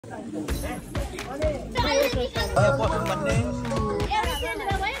यहाँ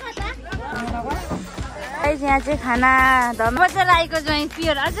चाहिँ खाना बच्चा लागेको ज्वाइँ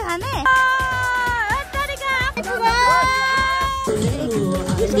पियर अझ खाने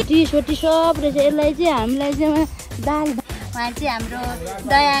सोटी सब रहेछ। यसलाई चाहिँ हामीलाई चाहिँ दाल उहाँ चाहिँ हाम्रो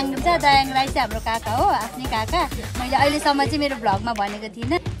दयाङ छ। दयाङ राई चाहिँ हाम्रो काका हो, आफ्नै काका। मैले अहिलेसम्म चाहिँ मेरो भ्लगमा भनेको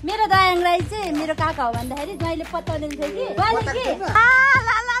थिइनँ। मेरो दयाङ राई चाहिँ मेरो काका हो भन्दाखेरि ज्वाइँले पत्याउँदैन थियो कि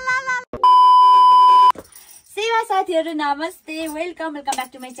सेवा साथीहरू नमस्ते, welcome back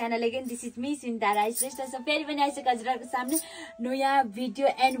to my channel again. This is me Sunita Rai Shrestha. So फेरि पनि आइसक्यो हजुरहरूको सामने नयाँ भिडियो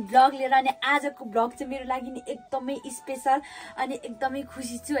एन्ड ब्लग लिएर। अनि आजको ब्लग चाहिँ मेरो लागि नि एकदमै स्पेसल अनि एकदमै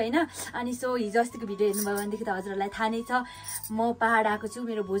खुसी छु होइन। अनि सो हिजो अस्तिको भिडियो हेर्नुभयो भनेदेखि त हजुरहरूलाई थाहा नै छ, म पहाड आएको छु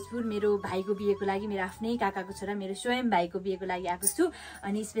मेरो भोजपुर, मेरो भाइको बिहेको लागि, मेरो आफ्नै काकाको छोरा मेरो स्वयं भाइको बिहेको लागि आएको छु।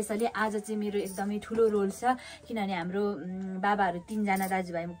 अनि स्पेसली आज चाहिँ मेरो एकदमै ठुलो रोल छ, किनभने हाम्रो बाबाहरू 3 जना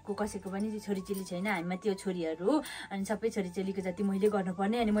दाजुभाइको कसैको पनि छोरीचेली छैन। हामीमा त्यो छोरीहरू अनि सबै छोरीचेलीको जति मैले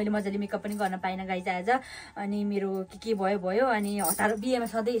गर्नुपर्ने। अनि मैले मजाले मेकअप पनि गर्न पाइनँ गाइज आज। अनि मेरो के भयो अनि हतार बिहेमा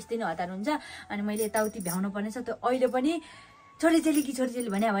सधैँ यस्तै नै हतार हुन्छ। अनि मैले यताउति भ्याउनु पर्नेछ। त्यो अहिले पनि छोरीचेली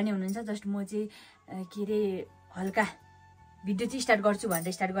भने हुनुहुन्छ। जस्ट म चाहिँ के अरे हल्का भिडियो चाहिँ स्टार्ट गर्छु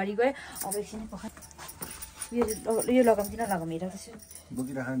भनेर स्टार्ट गरी गएँ। अब एकछिन यो लगाउँदिनँ लगाइरहेको छु।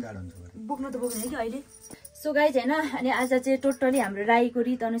 बोक्नु त बोक्ने कि अहिले। सो गाइज होइन, अनि आज चाहिँ टोटली हाम्रो राईको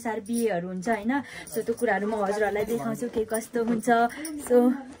रीत अनुसार बिहेहरू हुन्छ होइन। सो त्यो कुराहरू म हजुरहरूलाई देखाउँछु के कस्तो हुन्छ। So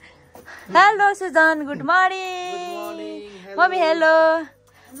hello Sujan, good morning. Mummy hello,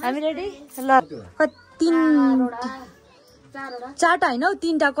 हामी रेडी ल। 4टा होइन हौ,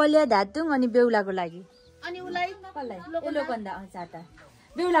 3टा कलिया धातुङ अनि बेहुलाको लागि। अनि उसलाई यसलो भन्दा 4टा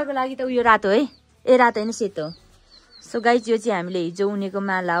बेहुलाको लागि त उयो रातो है, ए रातो होइन सेतो। सो गाइज यो चाहिँ हामीले हिजो उनेको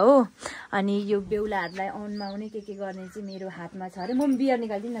माला हो। अनि यो बेहुलाहरूलाई औनमा आउने के गर्ने चाहिँ मेरो हातमा छ अरे। म बियर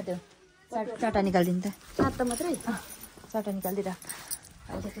निकालिदिनु न, त्यो 4टा निकालिदिनु त। 4टा मात्रै 4टा निकालिदिएर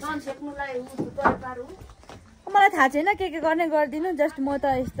मलाई थाहा छैन के गर्ने गरिदिनु। जस्ट म त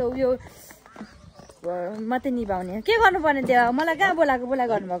यस्तो उयो मात्रै निभाउने। के गर्नुपर्ने त्यो मलाई कहाँ बोलाएको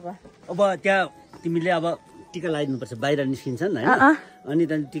गर्नुभएको। अब त्यहाँ तिमीले अब टिका लगाइदिनुपर्छ, बाहिर निस्किन्छ नि होइन। अनि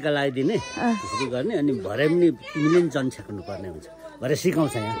त्यहाँदेखि टिका लगाइदिने त्यसरी गर्ने। अनि भरे पनि तिमीले नि जन छेक्नु पर्ने हुन्छ, भरे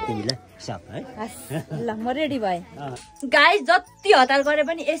सिकाउँछ यहाँ तिमीलाई साफ है। ल म रेडी भएँ। गाइस जति हतार गरे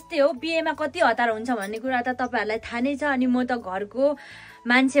पनि यस्तै हो, बिहेमा कति हतार हुन्छ भन्ने कुरा त तपाईँहरूलाई थाहा नै छ। अनि म त घरको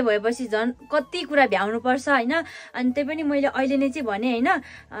मान्छे भएपछि झन् कति कुरा भ्याउनु पर्छ होइन। अनि त्यही पनि मैले अहिले नै चाहिँ भने होइन,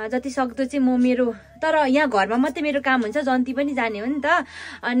 जति सक्दो चाहिँ म मेरो, तर यहाँ घरमा मात्रै मेरो काम हुन्छ, जन्ती पनि जाने हो नि त।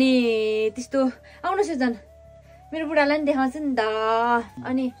 अनि त्यस्तो आउनुहोस् झन् मेरो बुढालाई पनि देखाउँछु नि त।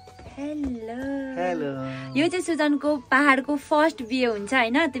 अनि हेलो, यो चाहिँ सुजनको पहाडको फर्स्ट बिहे हुन्छ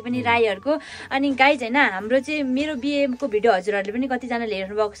होइन, त्यो पनि राईहरूको। अनि गाइज होइन, हाम्रो चाहिँ मेरो बिहेको भिडियो हजुरहरूले पनि कतिजनाले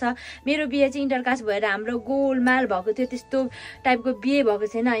हेर्नु भएको छ। मेरो बिहे चाहिँ इन्टरकास्ट भएर हाम्रो गोलमाल भएको थियो, त्यस्तो टाइपको बिहे भएको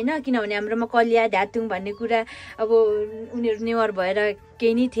छैन होइन। किनभने हाम्रोमा कलिया धातुङ भन्ने कुरा अब उनीहरू नेवार भएर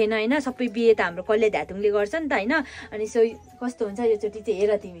केही नै थिएन होइन। सबै बिहे त हाम्रो कलिया धातुङले गर्छ नि त होइन। अनि सो कस्तो हुन्छ योचोटि चाहिँ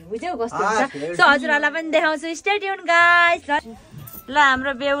हेर तिमी, बुझ्यौ कस्तो हुन्छ। सो हजुरहरूलाई पनि देखाउँछु, स्टे ट्युन गाइस। ल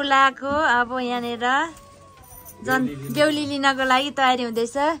हाम्रो बेहुलाको अब यहाँनिर बेहुली लिनको लागि तयारी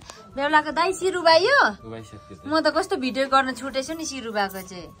हुँदैछ। बेहुलाको दाइ सिरु भाइयो, म त कस्तो भिडियो गर्न छुटेछु नि सिरु भएको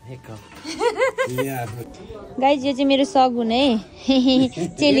चाहिँ। गाइस यो चाहिँ मेरो सगुन है,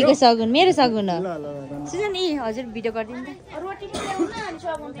 चेलीको सगुन, मेरो सगुन हो। सुन नि हजुर भिडियो गरिदिनु त।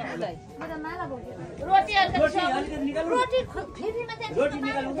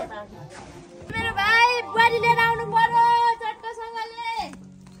 मेरो भाइ बुहारी लिएर आउनु पर्यो चट्टसँगले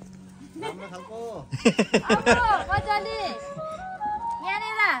मजाले।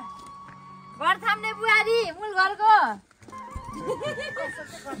 यहाँनिर घर थाम्ने बुहारी मूल घरको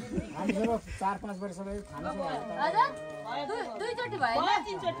 4-5 वर्षमै दुईचोटि भयो,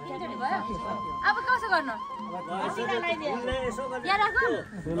 3चोटि भयो। अब कसो गर्नु यहाँ राखौँ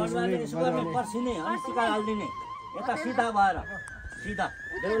टिका हालिदिने यता सिधा भएर, सिधा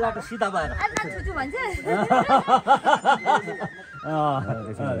बेहुलाको सिधा भएर छुचु भन्छ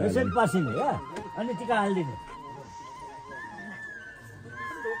यसरी पर्सिने क्या। अनि टिका हालिदिने।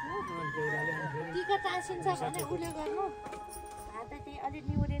 टिका टाँसिन्छ भने उले गर्नु हात चाहिँ अलिक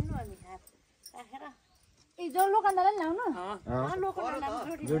निहुरिनु अनि हात राखेर ए जो लोकन्दालाई ल्याउनु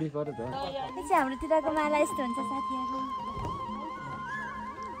जोडी पर्यो त। त्यसै हाम्रोतिरको माला यस्तो हुन्छ साथीहरू।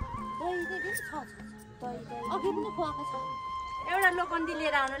 अघि पनि खुवाएको छ, एउटा लोकन्दी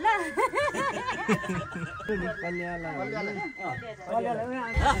लिएर आउनु ल।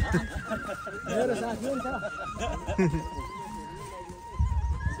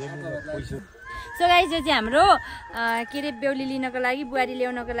 सो गाइस यो चाहिँ हाम्रो के रे बेहुली लिनको लागि बुहारी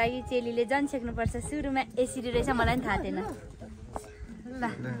ल्याउनको लागि चेलीले जन सेक्नुपर्छ सुरुमा यसरी रहेछ मलाई पनि थाहा थिएन ल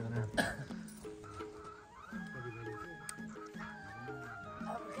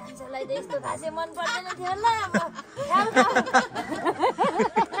कान्छालाई त यस्तो खासै मन पर्दैन थियो ल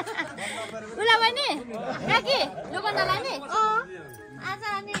उला बहिनी काकी लोकन लाने आज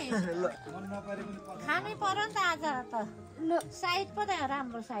अनि खानै पर्यो नि त आज त साइड पो त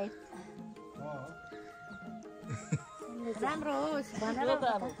राम्रो साइड राम्रो होस् भनेर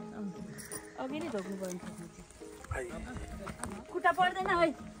अघि नै धोक्नु पर्यो खुट्टा पर्दैन है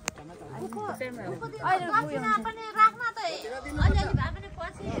पनि राख्न त अलिअलि भए पनि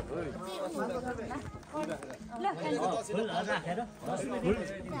पछि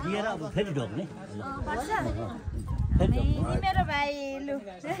दिएर अब फेरि ढोक्ने मेरो भाइ लु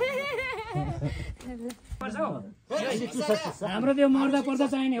हाम्रो त्यो मर्दा पर्दा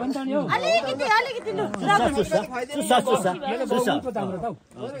चाहिने हो नि त नि हौ अलिकति लु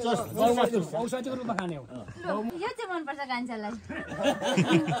औषधिको रूपमा खाने हो यो चाहिँ मनपर्छ कान्छालाई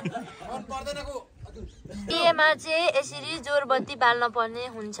बिहेमा चाहिँ यसरी जोरबत्ती बाल्न पर्ने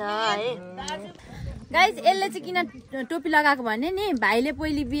हुन्छ है गाइज यसले चाहिँ किन टोपी लगाएको भने नि भाइले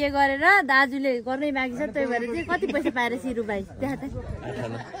पहिले बिहे गरेर दाजुले गर्नै बाँकी छ त्यही भएर चाहिँ कति पैसा पाएर सिरु भाइ देखा त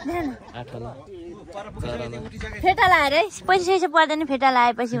फेटा लाएर है पैसा पर्दैन फेटा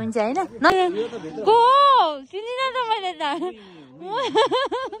लगाएपछि हुन्छ होइन को सुनिन त मैले त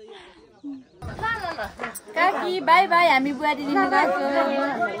काकी बाई बाई हामी बुहारी लिनु गएको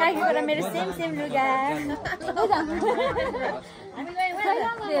काकीबाट मेरो सेम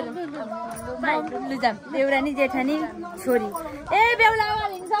लुगा देउरानी जेठानी छोरी ए बेहुला म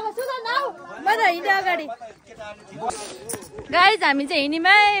त हिँड्यो अगाडि गाइज हामी चाहिँ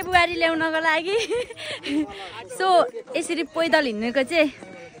हिँडीमै बुहारी ल्याउनको लागि सो यसरी पैदल हिँड्नुको चाहिँ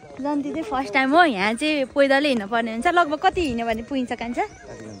जन्ती चाहिँ फर्स्ट टाइम हो यहाँ चाहिँ पैदलै हिँड्नु पर्ने हुन्छ लगभग कति हिँड्यो भने पुगिन्छ कान्छ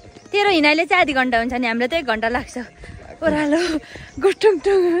तेरो हिँडाइले चाहिँ आधी घन्टा हुन्छ नि हाम्रो त 1 घन्टा लाग्छ ओह्रालो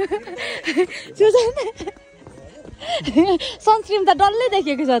गुटुङटुङ सनस्क्रिन त डल्लै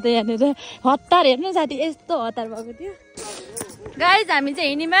देखेको छ त यहाँनिर हतार हेर्नु साथी यस्तो हतार भएको थियो गाइज हामी चाहिँ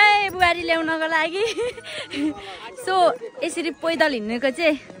हिँडीमै बुहारी ल्याउनको लागि सो यसरी पैदल हिँड्नुको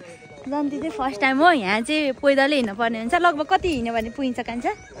चाहिँ जन्ती चाहिँ फर्स्ट टाइम हो यहाँ चाहिँ पैदलै हिँड्नु पर्ने हुन्छ लगभग कति हिँड्यो भने पुगिन्छ कान्छ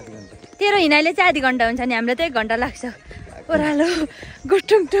तेरो हिँडाइले चाहिँ आधी घन्टा हुन्छ नि हाम्रो त 1 घन्टा लाग्छ ओह्रालो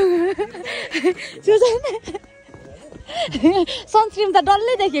गुटुङटुङ सनस्क्रिन त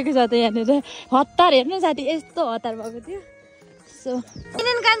डल्लै देखेको छ त यहाँनिर हतार हेर्नु साथी यस्तो हतार भएको थियो सो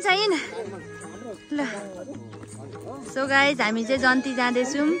कान्छ हिँड ल सो गाइज हामी चाहिँ जन्ती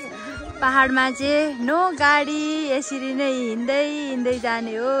जाँदैछौँ पहाडमा चाहिँ नो गाडी यसरी नै हिँड्दै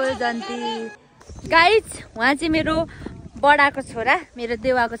जाने हो जन्ती गाइज उहाँ चाहिँ मेरो बडाको छोरा मेरो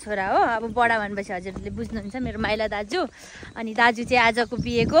देवाको छोरा हो अब बडा भनेपछि हजुरले बुझ्नुहुन्छ मेरो माइला दाजु अनि दाजु चाहिँ आजको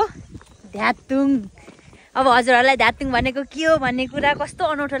बिहेको ध्यातुङ अब हजुरहरूलाई ध्यातुङ भनेको के हो भन्ने कुरा कस्तो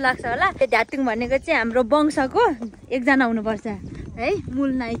अनौठो लाग्छ होला त्यो ध्यातुङ भनेको चाहिँ हाम्रो वंशको एकजना हुनुपर्छ है मूल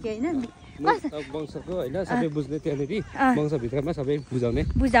नायक होइन वंशको हैन सबै बुझ्ने त्यहाँनेरि वंशभित्रमा सबै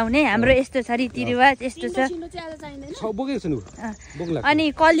बुझाउने हाम्रो यस्तो छ रीतिरिवाज यस्तो छ अनि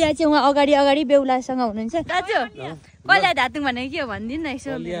कलिया चाहिँ उहाँ अगाडि बेहुलासँग हुनुहुन्छ दाजु कलिया धातुङ भनेको के हो भनिदिनु न यसो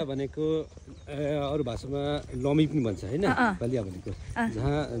कलिया भनेको अरू भाषामा लमी पनि भन्छ हैन कलिया भनेको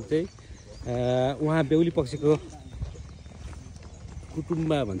जहाँ चाहिँ उहाँ बेहुली पक्षको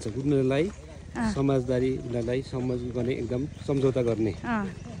कुटुम्बा भन्छ कुटुम्बलाई समाजदारी उनीहरूलाई समझ गर्ने एकदम सम्झौता गर्ने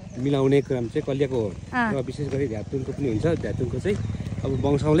मिलाउने क्रम चाहिँ कलियाको हो र विशेष गरी ध्यातुङको पनि हुन्छ ध्यातुङको चाहिँ अब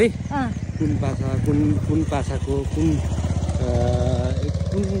वंशावले कुन पासाको कुन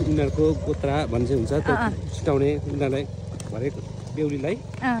उनीहरूको गोत्रा भन्ने हुन्छ त्यो छिटाउने उनीहरूलाई भरेको बेहुलीलाई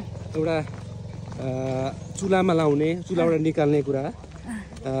एउटा चुलामा लाउने चुलाबाट निकाल्ने कुरा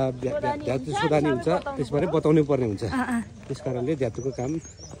ध्यातु सुधार्ने हुन्छ त्यसबारे बताउनु पर्ने हुन्छ त्यस कारणले ध्यातुको काम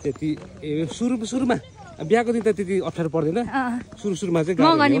त्यति सुरुमा बिहाको दिन त त्यति अप्ठ्यारो पर्दैन सुरुमा चाहिँ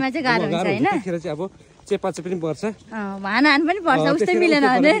गाह्रो हुन्छ हैन त्यतिखेर चाहिँ अब चेपा पनि पर्छ भानान पनि पर्छ उस्तै मिलेन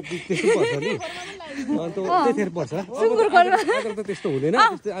भने त्यतिखेर पर्छ त त्यस्तो हुँदैन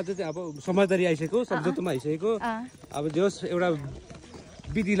आज चाहिँ अब समझदारी आइसकेको सम्झौतामा आइसकेको अब जस एउटा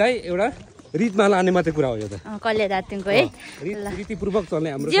विधिलाई एउटा रीतमा लाने मात्रै कुरा हो यो त कलिया धातुङको है रीतिपूर्वक चल्ने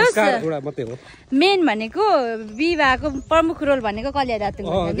हाम्रो संस्कार एउटा मात्रै हो मेन भनेको विवाहको प्रमुख रोल भनेको कलिया धातुङ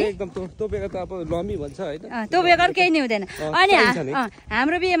हो नि एकदम त्यो बेला त अब लमी भन्छ हैन त्यो बेगर केही नै हुँदैन अनि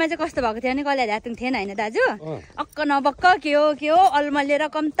हाम्रो बिहेमा चाहिँ कस्तो भएको थियो भने कलिया धातुङ थिएन हैन दाजु अक्क नबक्क के हो अलमलेर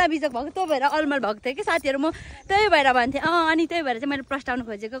कम्ता बिजक भएको त्यो भएर अलमल भएको थियो कि साथीहरु म त्यही भएर भन्थे अनि त्यही भएर चाहिँ मैले प्रस्ताउन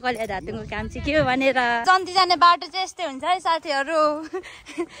खोजेको कलिया धातुङको काम चाहिँ के हो भनेर जन्ती जाने बाटो चाहिँ यस्तै हुन्छ है साथीहरु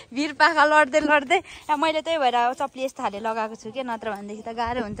भिर पाखा लड्दै मैले त्यही भएर चप्ली यस्तो खाले लगाएको छु कि नत्र भनेदेखि त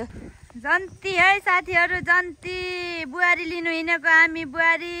गाह्रो हुन्छ। जन्ती है साथीहरू, जन्ती बुहारी लिनु हिँडेको हामी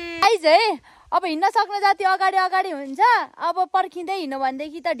बुहारी आइज है। अब हिँड्न सक्ने जाति अगाडि अगाडि हुन्छ, अब पर्खिँदै हिँड्नु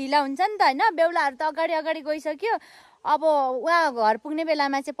भनेदेखि त ढिला हुन्छ नि त होइन। बेहुलाहरू त अगाडि अगाडि गइसक्यो, अब उहाँ घर पुग्ने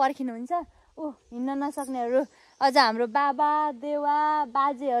बेलामा चाहिँ पर्खिनुहुन्छ। हिँड्न नसक्नेहरू अझ हाम्रो बाबा देवा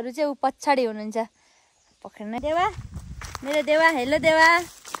बाजेहरू चाहिँ ऊ पछाडि हुनुहुन्छ। पक्रिन देवा, मेरो देवा, हेलो देवा।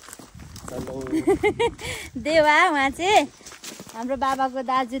 देवा उहाँ चाहिँ हाम्रो बाबाको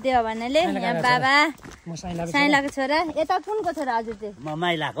दाजु देवा भन्नाले यहाँ बाबा साइलाको छोरा। यता कुनको छोरा हजुर चाहिँ?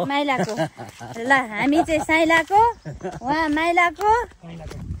 माइलाको। माइलाको। ल हामी चाहिँ साइलाको, उहाँ माइलाको,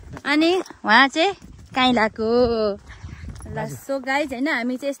 अनि उहाँ चाहिँ काइलाको। ल सो गाइज होइन,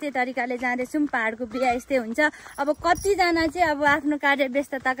 हामी चाहिँ यस्तै तरिकाले जाँदैछौँ। पहाडको बिहा यस्तै हुन्छ। अब कतिजना चाहिँ अब आफ्नो कार्य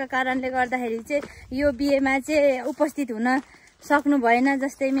व्यस्तताका कारणले गर्दाखेरि चाहिँ यो बिहेमा चाहिँ उपस्थित हुन सक्नु भएन।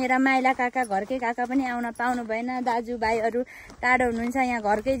 जस्तै मेरा माइला काका, घरकै काका पनि आउन पाउनु भएन। दाजुभाइहरू टाढो हुनुहुन्छ, यहाँ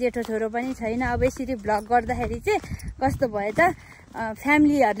घरकै जेठो छोरो पनि छैन। अब यसरी भ्लग गर्दाखेरि चाहिँ कस्तो भयो त,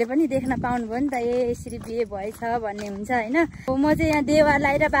 फ्यामिलीहरूले पनि देख्न पाउनुभयो नि त, यसरी बिहे भएछ भन्ने हुन्छ होइन। म चाहिँ यहाँ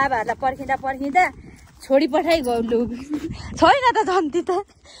देवालाई र बाबाहरूलाई पर्खिँदा छोडी पठाइ गयो। लु छैन त जन्ती त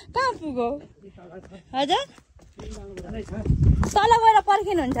कहाँ पुग्यो हजुर? तल गएर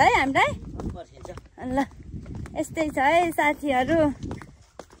पर्खिनुहुन्छ है हामीलाई? ल यस्तै छ है साथीहरू।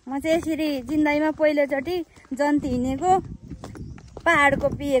 म चाहिँ यसरी जिन्दगीमा पहिलोचोटि जन्ती हिँडेको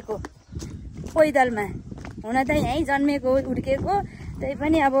पहाडको बिहेको पैदलमा। हुन त यहीँ जन्मेको हुर्केको, त्यही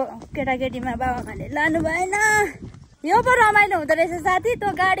पनि अब केटाकेटीमा बाबामाले लानु भएन। यो पो रमाइलो हुँदो रहेछ साथी,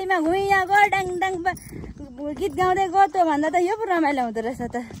 त्यो गाडीमा घुइँ गयो डाङ डाङ गीत गाउँदै गयो, त्यो भन्दा त यो पो रमाइलो हुँदो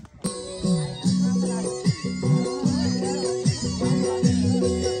रहेछ त।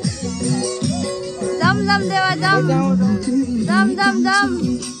 जम जम देवा जम जम जम जम जम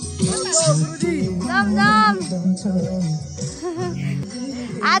जम।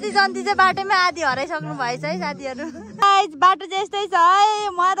 आधी जन्ती चाहिँ बाटोमै आधी हराइसक्नु भएछ है साथीहरू। बाटो चाहिँ यस्तै छ है,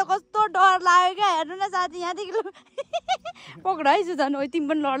 मलाई त कस्तो डर लाग्यो क्या। हेर्नु न साथी, यहाँदेखि पक्र है सुझाउनु, ओ तिमी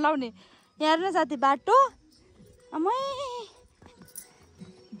पनि लड्लाउने। यहाँ हेर्नु न साथी बाटो, अमै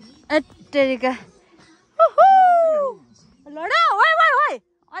एटेरिका लड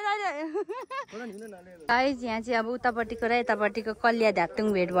गाइज। यहाँ चाहिँ अब उतापट्टिको र यतापट्टिको कलिया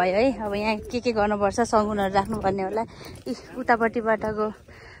ढाक्टुङ भेट भयो है। अब यहाँ के गर्नुपर्छ, सगुनहरू राख्नुपर्ने होला। उतापट्टिबाटको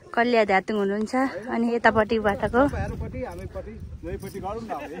कलिया ध्यातुङ हुनुहुन्छ, अनि यतापट्टिबाटको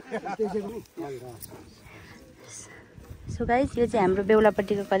सो गाइस यो चाहिँ हाम्रो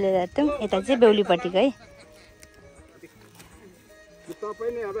बेहुलापट्टिको कलिया ध्यातुङ, यता चाहिँ बेहुलीपट्टिको है।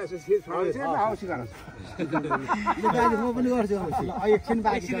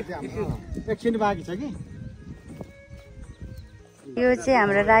 यो चाहिँ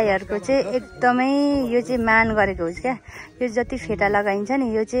हाम्रो राईहरूको चाहिँ एकदमै यो चाहिँ मान गरेको हुन्छ क्या। यो जति फेटा लगाइन्छ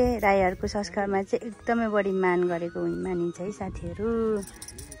नि, यो चाहिँ राईहरूको संस्कारमा चाहिँ एकदमै बढी मान गरेको मानिन्छ है साथीहरू।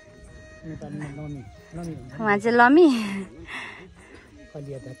 उहाँ चाहिँ लमी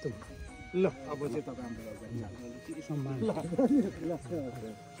ल अब चाहिँ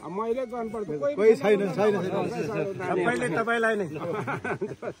मैले गर्नुपर्छ, कोही छैन सबैले तपाईलाई नै।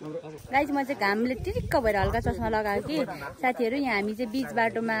 गाइस म चाहिँ घामले टिरिक्क भएर हल्का चस्मा लगायो कि साथीहरू। यहाँ हामी चाहिँ बिच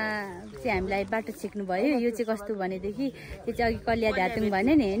बाटोमा चाहिँ हामीलाई बाटो छेक्नु भयो। यो चाहिँ कस्तो भनेदेखि यो चाहिँ अघि कलिया ध्यातुङ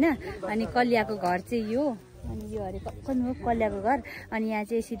भने नि होइन, अनि कलियाको घर चाहिँ यो, अनि यो अरे कनि हो कलियाको घर। अनि यहाँ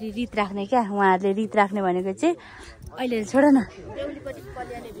चाहिँ यसरी रित राख्ने क्या, उहाँहरूले रित राख्ने भनेको चाहिँ अहिले छोड न।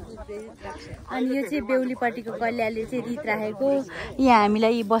 अनि यो चाहिँ बेहुलीपट्टिको कलियाले चाहिँ रित राखेको। यहाँ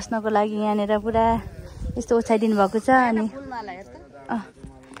हामीलाई बस्नको लागि यहाँनिर पुरा यस्तो ओछ्याइदिनु भएको छ। अनि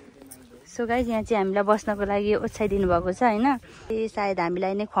सो गाइस यहाँ चाहिँ हामीलाई बस्नको लागि ओछ्याइदिनु भएको छ होइन। सायद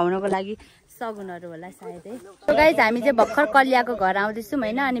हामीलाई नै खुवाउनको लागि सगुनहरू होला सायद है। सो गाइस हामी चाहिँ भर्खर कलियाको घर आउँदैछौँ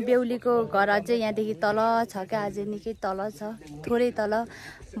होइन। अनि बेहुलीको घर अझै यहाँदेखि तल छ क्या, अझै निकै तल छ, थोरै तल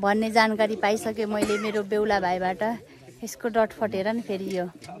भन्ने जानकारी पाइसकेँ मैले मेरो बेहुला भाइबाट। यसको डटफट हेर नि फेरि यो।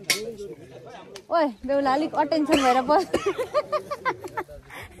 ओए बेहुला अलिक अटेन्सन भएर बस,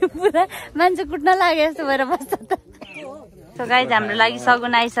 पुरा मान्छे कुट्न लाग्यो जस्तो भएर बस्छ त। सो गाइस हाम्रो लागि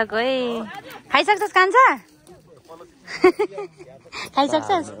सगुन आइसक्यो है। खाइसक्छस् कान्छा?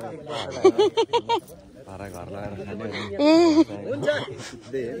 खाइसक्छस्?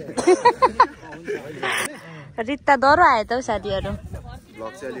 रित्ता डह्रो आयो त हौ साथीहरू।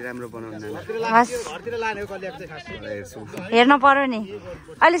 हेर्न पर्यो नि,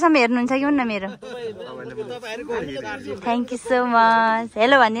 अहिलेसम्म हेर्नुहुन्छ कि हुन्न मेरो? Thank you so much.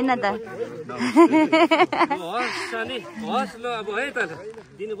 Hello भनिदिनु न त। हस् नि, हस् ल अब है त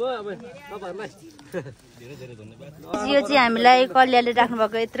दिनुभयो अब तपाईहरुलाई। यो चाहिँ हामीलाई कल्याले राख्नु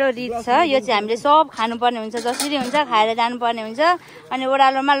भएको यत्रो रित छ। यो चाहिँ हामीले सब खानुपर्ने हुन्छ, जसरी हुन्छ खाएर जानुपर्ने हुन्छ। अनि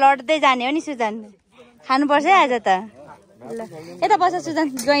ओह्रालोमा लड्दै जाने हो नि सुजन, खानुपर्छ है आज त। ल यता बस सुजन,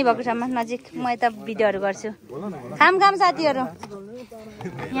 ज्वाइँ भएको ठाउँमा नजिक, म यता भिडियोहरू गर्छु। खाम साथीहरू।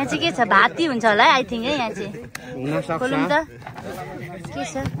 यहाँ चाहिँ के छ, भाती हुन्छ होला है आई थिङ्क है। यहाँ चाहिँ खोलौँ त के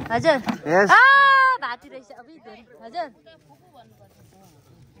छ हजुर। भाती रहेछ हजुर,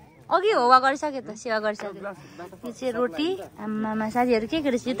 अघि होवा गरिसक्यो त, सेवा गरिसक्यो। यो चाहिँ रोटी, आमामा साथीहरू के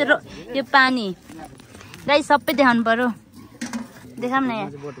रहेछ यो त, यो पानी गाई सबै देखाउनु पर्यो। देखाऊँ न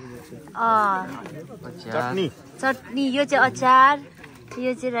यहाँ चटनी, यो चाहिँ अचार,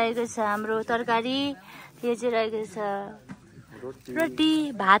 यो चाहिँ रहेको छ हाम्रो तरकारी, यो चाहिँ रहेको छ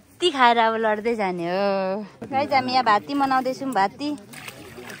रोटी। भाती खाएर अब लड्दै जाने हो गाई। हामी यहाँ भाती मनाउँदैछौँ। भाती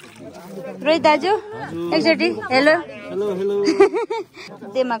रोहित दाजु एकचोटि हेलो।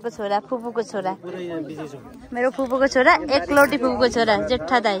 देमाको छोरा, फुपूको छोरा, मेरो फुपूको छोरा, एकलौटी फुपूको छोरा,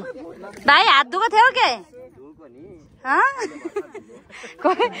 जेठा दाई। भाइ हात दुखो थियो के?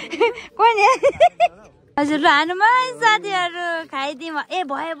 कोही नि हजुर। ल हानुमा साथीहरू खाइदिउँ। ए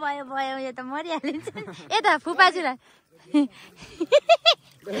भयो भयो भयो, यो त मरिहालिन्छ। यता फुपाजु र भयो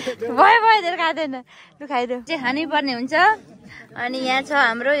भयो, धेरै खाँदैन। लु खाइदियो चाहिँ खानै पर्ने हुन्छ। अनि यहाँ छ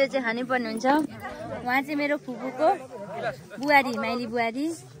हाम्रो, यो चाहिँ खानै पर्ने हुन्छ। उहाँ चाहिँ मेरो फुपूको बुहारी, माइली बुहारी,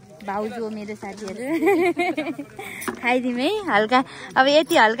 भाउजू हो मेरो साथीहरू। खाइदिउँ है हल्का। अब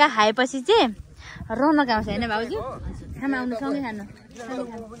यति हल्का खाएपछि चाहिँ रौनक आउँछ होइन भाउजू? खाना आउनु सँगै खानु,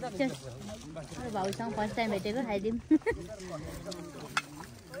 भाउजूसँग फर्स्ट टाइम भेटेको। खाइदिउँ।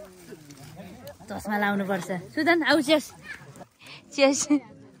 चस्मा लाउनु पर्छ सुदन। आउ चेस चेस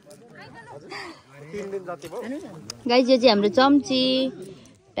गाई। यो चाहिँ हाम्रो चम्ची,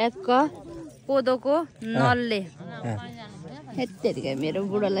 ट्याक्क कोदोको नलले। हेत्तेरिका मेरो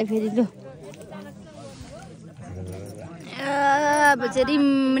बुढोलाई फेरि लु अब चाहिँ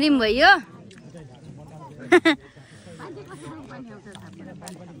रिम रिम भयो।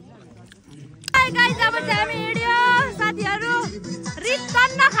 गाइस अब चाहिँ हामी हिँड्यो साथीहरू, रिम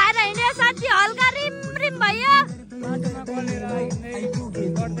टन्न खाएर हिँड्यो साथी, हल्का रिम रिम भयो।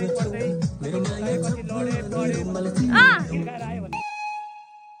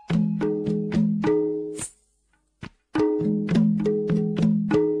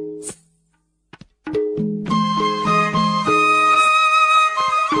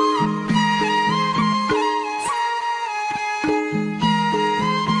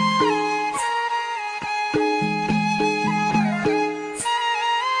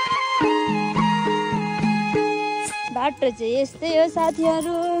 बाटो चाहिँ यस्तै हो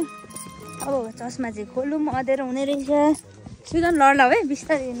साथीहरू। अब चस्मा चाहिँ खोलौँ, अँध्यारो हुने रहेछ। सुजन लड्ला है,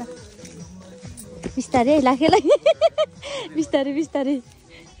 बिस्तारै न, बिस्तारै लाखेलाई, बिस्तारै बिस्तारै।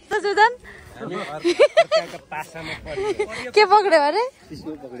 सुजन के पक्रियो अरे?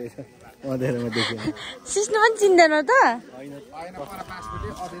 सिस्नु पनि चिन्दैन त?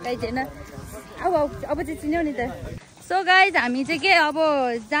 कहीँ छैन। अब चाहिँ चिन्यौ नि त। सो गाइज हामी चाहिँ के अब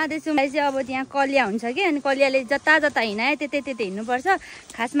जाँदैछौँ चाहिँ, अब त्यहाँ कलिया हुन्छ कि, अनि कलियाले जता जता हिँडायो त्यतै हिँड्नुपर्छ।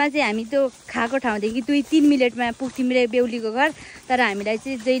 खासमा चाहिँ हामी त्यो खाएको ठाउँदेखि 2-3 मिनटमा पुग्थ्यौँ रे बेहुलीको घर। तर हामीलाई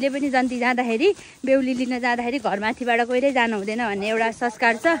चाहिँ जहिले पनि जन्ती जाँदाखेरि, बेहुली लिन जाँदाखेरि घरमाथिबाट कहिल्यै जानु हुँदैन भन्ने एउटा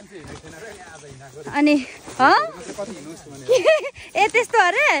संस्कार छ। अनि ए त्यस्तो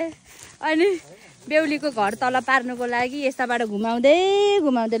अरे। अनि बेहुलीको घर तल पार्नुको लागि यस्ताबाट घुमाउँदै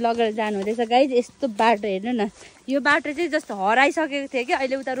घुमाउँदै लगेर जानु हुँदैछ गाइज। यस्तो बाटो हेर्नु न, यो बाटो चाहिँ जस्तो हराइसकेको थियो कि,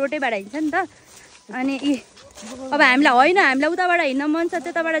 अहिले उता रोडैबाट हिँड्छ नि त। अनि अब हामीलाई होइन, हामीलाई उताबाट हिँड्न मन छ,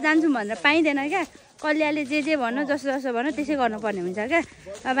 त्यताबाट जान्छौँ भनेर पाइँदैन क्या। कलियाले जे भन्नु, जसो जसो भन्नु त्यसै गर्नुपर्ने हुन्छ क्या।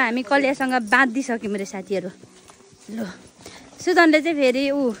 अब हामी कलियासँग बाँधिसक्यौँ रे साथीहरू। ल सुदनले चाहिँ फेरि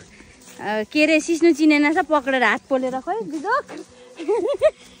के अरे सिस्नु चिनेन छ, पक्रेर हात पोलेर खोइ बिजोक।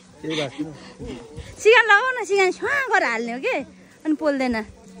 सिगान लगाऊ न, सिगान छुवा गरेर हाल्ने हो कि, अनि पोल्दैन।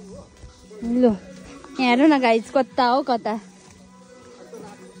 ल यहाँ हेर्नु न गाइज, कता हो कता।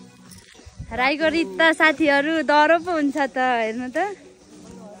 राईको रित त साथीहरू डह्रो पो हुन्छ त, हेर्नु त।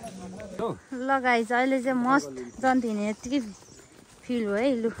 ल गाइज अहिले चाहिँ मस्त जन्ती हिँड्ने यत्तिकै फिल भयो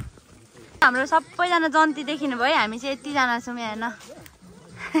है। लु हाम्रो सबैजना जन्ती देखिनु भयो, हामी चाहिँ यतिजना छौँ यहाँ हेर्न।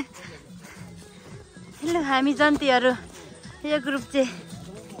 ल हामी जन्तीहरू यो ग्रुप चाहिँ।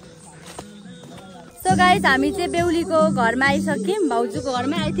 सो गाइस हामी चाहिँ बेहुलीको घरमा आइसक्यौँ, भाउजूको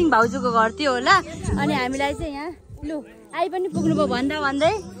घरमा। आई थिङ्क भाउजूको घर थियो होला। अनि हामीलाई चाहिँ यहाँ लु आइ पनि पुग्नुभयो भन्दा भन्दै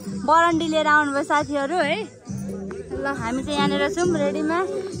बरन्डी लिएर आउनुभयो साथीहरू है। ल हामी चाहिँ यहाँनिर छौँ रेडीमा।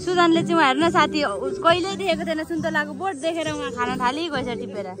 सुजनले चाहिँ उहाँ हेर्नु साथी, कहिल्यै देखेको थिएन सुन्तलाको बोट देखेर उहाँ खान थाली गएछ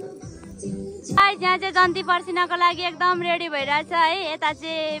टिपेर। यहाँ चाहिँ जन्ती पर्सिनको लागि एकदम रेडी भइरहेछ है। यता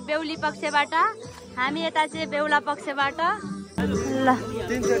चाहिँ बेहुली पक्षबाट हामी यता चाहिँ बेहुला पक्षबाट ल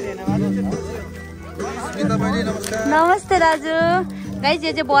नमस्ते दाजु गाइस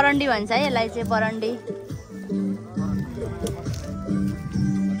यो चाहिँ बरन्डी भन्छ है यसलाई चाहिँ बरन्डी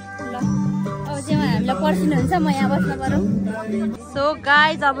ल अब चाहिँ हामीलाई पर्सिनुहुन्छ म यहाँ बस्न पर्यो सो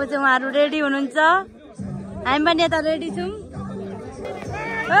गाइस अब चाहिँ उहाँहरू रेडी हुनुहुन्छ हामी पनि यता रेडी छौँ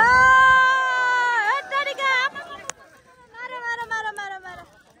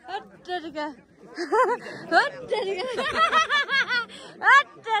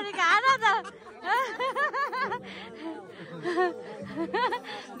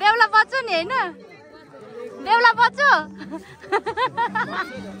बेहुला बच्चो नि होइन बेहुला बच्चो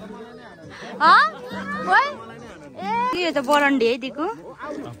यो त बरन्डी है दिकु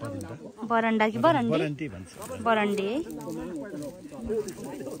बरन्डा कि बरन्डी बरन्डी है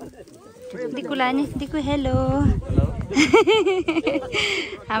दिकुलाई नि दिकु हेलो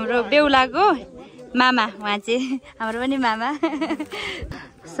हाम्रो बेहुलाको मामा उहाँ चाहिँ हाम्रो पनि मामा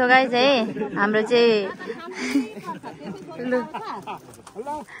सो गाइस है हाम्रो चाहिँ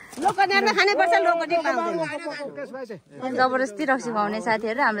जबरजस्ती रक्सी खुवाउने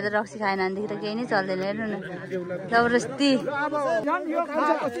साथीहरू हाम्रो त रक्सी खाएन भनेदेखि त केही नै चल्दैन हेर्नु न जबरजस्ती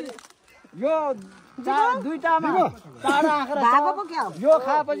दुईटामा चाडा आँखा यो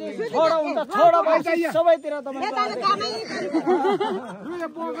खाएपछि छोडो हुन्छ छोडो भन्छ सबैतिर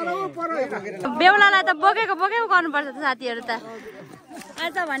बेहुलालाई त बोकेको गर्नुपर्छ त साथीहरू त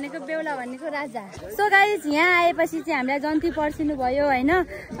आज भनेको बेहुला भनेको राजा सो गाइस यहाँ आएपछि चाहिँ हामीलाई जन्ती पर्सिनु भयो होइन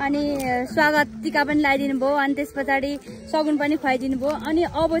अनि स्वागत टीका पनि लगाइदिनु भयो अनि त्यस पछाडि सगुन पनि खुवाइदिनु भयो अनि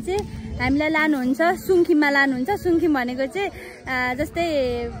अब चाहिँ हामीलाई लानुहुन्छ सुङखिममा लानुहुन्छ सुङखिम भनेको चाहिँ जस्तै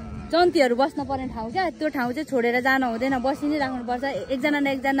जन्तीहरू बस्न पर्ने ठाउँ क्या त्यो ठाउँ चाहिँ छोडेर जानु हुँदैन बसि नै राख्नुपर्छ एकजना न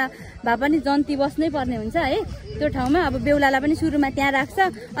एकजना भए पनि जन्ती बस्नै पर्ने हुन्छ है त्यो ठाउँमा अब बेहुलालाई पनि सुरुमा त्यहाँ राख्छ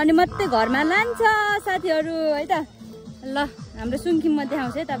अनि मात्रै घरमा लान्छ साथीहरू है त ल हाम्रो सुङखिम मध्ये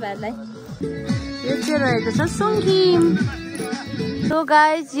आउँछ है तपाईँहरूलाई यो चाहिँ रहेको छ सुङखिम सो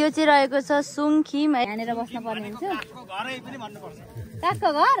गाइस यो चाहिँ रहेको छ सुङखिम यहाँनिर बस्न पर्ने हुन्छ काठको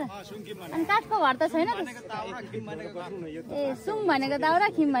घर अनि काठको घर त छैन ए सुङ भनेको दाउरा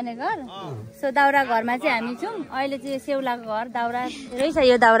खिम भनेको घर सो दाउरा घरमा चाहिँ हामी छौँ अहिले चाहिँ सेउलाको घर दाउरा रहेछ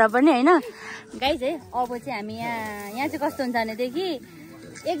यो दाउरा पनि होइन गाइस है अब चाहिँ हामी यहाँ चाहिँ कस्तो हुन्छ भनेदेखि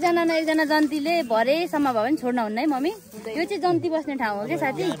एकजना न एकजना जन्तीले भरेसम्म भयो भने छोड्न हुन्न है मम्मी यो चाहिँ जन्ती बस्ने ठाउँ हो क्या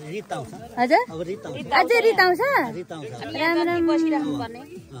साथी हजुर अझै रित आउँछ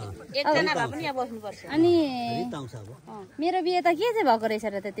अनि मेरो बिहे त के चाहिँ भएको रहेछ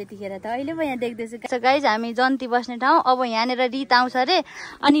र त त्यतिखेर त अहिले पो यहाँ देख्दैछु गाइज हामी जन्ती बस्ने ठाउँ अब यहाँनिर रित आउँछ अरे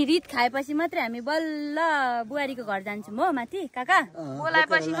अनि रित खाएपछि मात्रै हामी बल्ल बुहारीको घर जान्छौँ हो माथि काका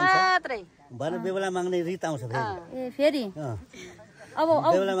बोलाएपछि मात्रै बेहुला माग्ने रित आउँछ ए फेरि अब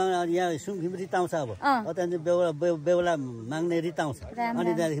बेहुला माग्ने यहाँ सुङखिम रित आउँछ अब बेहुला माग्ने रित आउँछ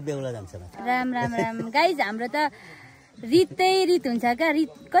अनि त्यहाँदेखि बेहुला जान्छ राम राम राम गाइज हाम्रो त रितै रित हुन्छ क्या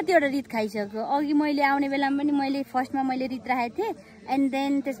रित कतिवटा रित खाइसक्यो अघि मैले आउने बेलामा पनि मैले फर्स्टमा मैले रित राखेको थिएँ एन्ड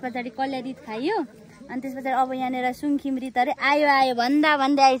देन त्यस पछाडि कल्या रित खाइयो अनि त्यस पछाडि अब यहाँनिर सुङखिम रित अरे आयो आयो भन्दा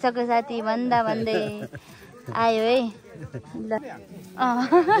भन्दै आइसक्यो साथी भन्दा भन्दै आयो है ल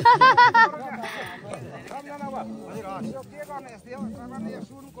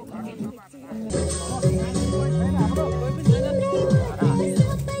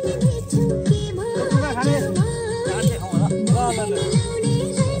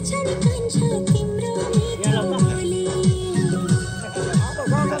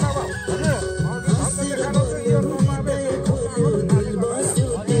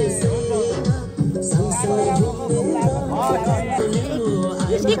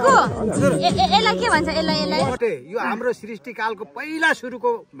यसलाई के भन्छ यसलाई यो हाम्रो सृष्टिकालको पहिला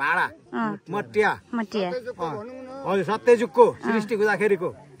सुरुको भाडा मटिया हजुर सत्यजुगको सृष्टि हुँदाखेरिको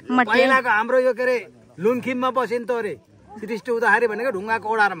पहिलाको हाम्रो यो के अरे लुङखिममा बसिन्थ्यो अरे सृष्टि हुँदाखेरि भनेको ढुङ्गाको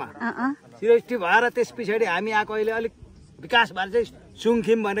ओडारमा सृष्टि भएर त्यस पछाडि हामी आएको अहिले अलिक विकास भएर चाहिँ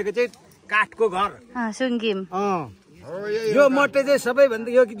सुङखिम भनेको चाहिँ काठको घर सुङखिम यो मटे चाहिँ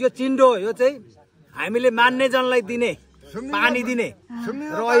सबैभन्दा यो चिन्डो हो यो चाहिँ हामीले मान्ने जनलाई दिने पानी दिने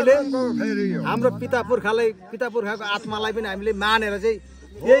र अहिले हाम्रो पिता पुर्खाको आत्मालाई पनि हामीले मानेर चाहिँ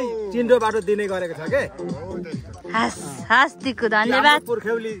यही चिन्डोबाट दिने गरेको छ के धन्यवाद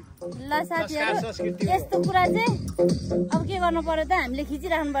पुर्ख्यौली ल साथीहरु यस्तो कुरा चाहिँ अब के गर्नु पर्यो त हामीले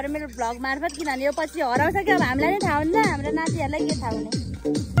खिचिराख्नु पर्यो मेरो भ्लग मार्फत किनभने यो पछि हराउँछ कि अब हामीलाई नै थाहा हुन्छ हाम्रो नातिहरुलाई के थाहा हुने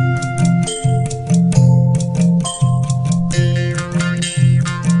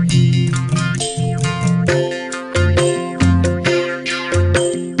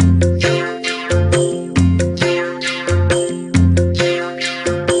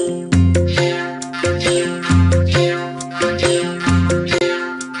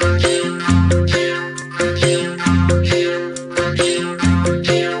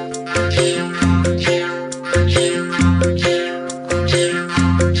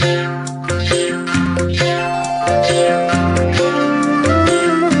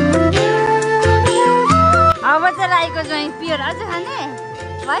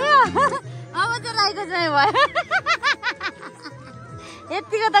भयो अब चाहिँ राईको चाहिँ भयो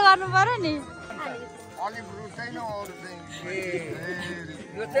यतिको त गर्नु पर्यो नि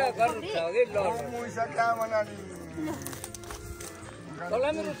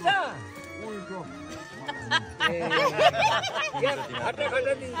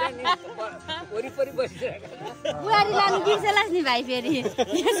बुहारी लानु बिर्सेलास् नि भाइ फेरि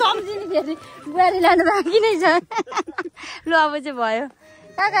सम्झिनु फेरि बुहारी लानु बाँकी नै छ लु अब चाहिँ भयो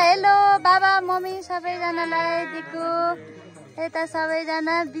काका हेलो बाबा मम्मी सबैजनालाई दिएको यता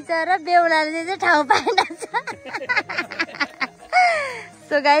सबैजना बिचरा बेहुलाले चाहिँ ठाउँ पाएन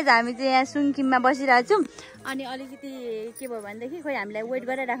सो गाइज हामी चाहिँ यहाँ सुङखिममा बसिरहेको छौँ अनि अलिकति के भयो भनेदेखि खोइ हामीलाई वेट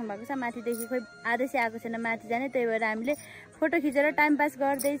गरिराख्नु भएको छ माथिदेखि खोइ आधै चाहिँ आएको छैन माथि जाने त्यही भएर हामीले फोटो खिचेर टाइम पास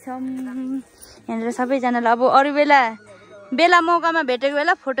गर्दैछौँ यहाँनिर सबैजनालाई अब अरू बेला मौकामा भेटेको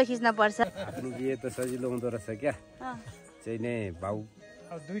बेला फोटो खिच्न पर्छ बिहे त सजिलो हुँदो रहेछ क्या चाहिँ नै भाउ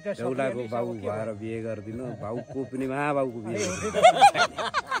देउलाको बाउ भएर बिहे गरिदिनु भाउको पनि महाबाउको बिहे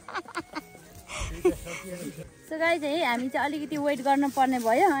सो गाइज है हामी चाहिँ अलिकति वेट गर्न पर्ने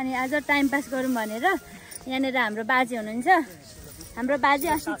भयो अनि आज टाइम पास गरौँ भनेर यहाँनिर हाम्रो बाजे हुनुहुन्छ हाम्रो बाजे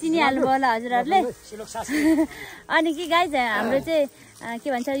अस्ति चिनिहाल्नु भयो होला हजुरहरूले अनि कि गाइज हाम्रो चाहिँ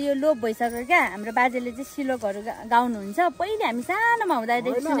के भन्छ यो लोप भइसक्यो क्या हाम्रो बाजेले चाहिँ सिलोकहरू गाउनुहुन्छ पहिले हामी सानोमा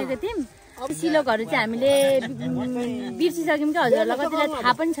हुँदादेखि सुनेको थियौँ सिलोकहरू चाहिँ हामीले बिर्सिसक्यौँ क्या हजुरहरूलाई कतिलाई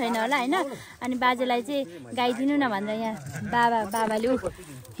थाहा पनि छैन होला होइन अनि बाजेलाई चाहिँ गाइदिनु न भनेर यहाँ बाबाले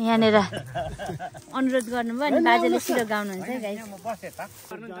यहाँनिर अनुरोध गर्नुभयो अनि बाजेले सिलो गाउनुहुन्छ है गाइस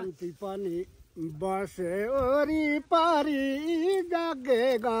बसे वरिपरि जगे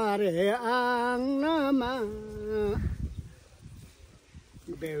गरे आङ्गनमा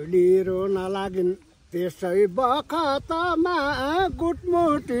बेहुली रोन लागिन् त्यसै बखतमा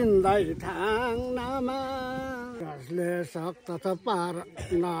गुटमुटिँदै ठाङ्नामा जसले सक्दछ पार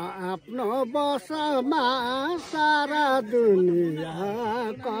न आफ्नो बसमा सारा दुनिया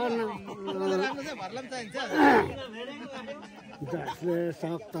कन जसले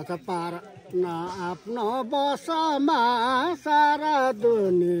सक्दछ पार न आफ्नो बसमा सारा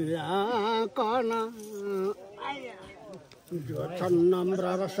दुनिया कन जो छन् नम्र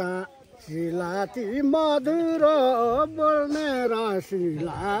रसा शिलाती मधुर बोल्ने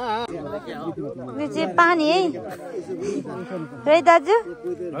रसिला यो चाहिँ पानी है रे दाजु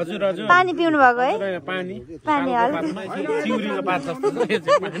हजुर हजुर पानी पिउनु भएको है पानी हल्का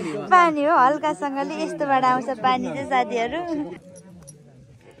पानी हो हल्कासँगले यस्तोबाट आउँछ पानी चाहिँ साथीहरू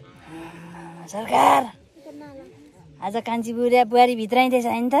सरकार आज कान्छी बुहारी भित्राइँदैछ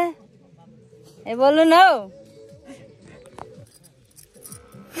होइन त ए बोल्नु न हौ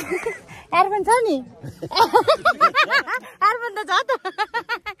एयरफोन छ नि एयरफोन त छ त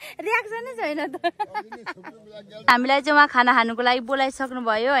रियाक्सनै छैन त हामीलाई चाहिँ उहाँ खाना खानुको लागि बोलाइसक्नु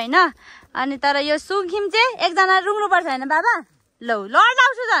भयो होइन अनि तर यो सुङखिम चाहिँ एकजना रुङ्नु पर्छ होइन बाबा लौ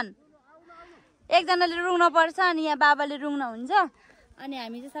लडाउँछु झन् एकजनाले रुङ्न पर्छ अनि यहाँ बाबाले रुङ्न हुन्छ अनि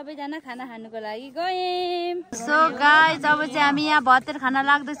हामी चाहिँ सबैजना खाना खानुको लागि गयौँ सो गाइस अब चाहिँ हामी यहाँ भतेर खाना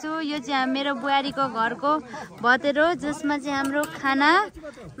लाग्दैछु यो चाहिँ मेरो बुहारीको घरको भतेर हो जसमा चाहिँ हाम्रो खाना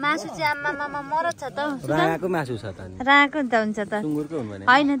मासु चाहिँ आमामा मरत छ त राको मासु छ त राको त हुन्छ त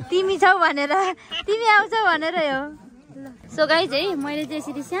होइन तिमी छौ भनेर तिमी आउँछौ भनेर हो सो गाइस है मैले चाहिँ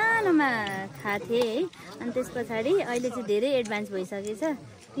यसरी सानोमा खाएको थिएँ है अनि त्यस पछाडि अहिले चाहिँ धेरै एडभान्स भइसकेछ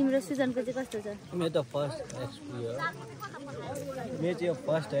तिम्रो सुजनको चाहिँ कस्तो छ मेरो त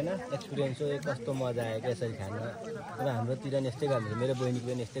फर्स्ट होइन एक्सपिरियन्स हो कस्तो मजा आयो क्या यसरी खान अब हाम्रोतिर नि यस्तै गर्नु मेरो बहिनीको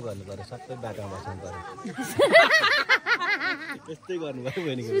पनि यस्तै गर्नु पर्यो सबै बाटोमा बस्नु पर्यो यस्तै गर्नुभयो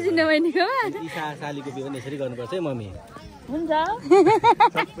बहिनीको इसा सालीको बिहे पनि यसरी गर्नुपर्छ है मम्मी हुन्छ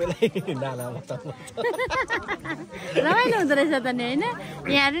सबैलाई डालामा रमाइलो हुँदो रहेछ त नि होइन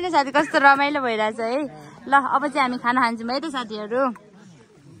यहाँ हेर्नु न साथी कस्तो रमाइलो भइरहेछ है ल अब चाहिँ हामी खाना खान्छौँ है त साथीहरू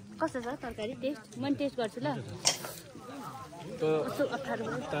कस्तो छ तरकारी टेस्ट म पनि टेस्ट गर्छु ल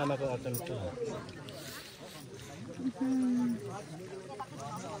तामाको अचार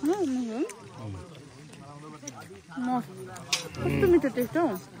कस्तो मिठो टेस्ट हौ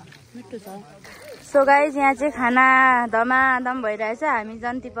मिठो छ सो गाइस यहाँ चाहिँ खाना धमाधम भइरहेछ हामी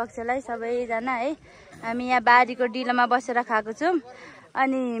जन्ती पक्षलाई सबैजना है हामी यहाँ बारीको डिलमा बसेर खाएको छौँ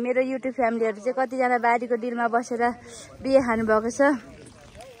अनि मेरो युट्युब फ्यामिलीहरू चाहिँ कतिजना बारीको डिलमा बसेर बिहे खानुभएको छ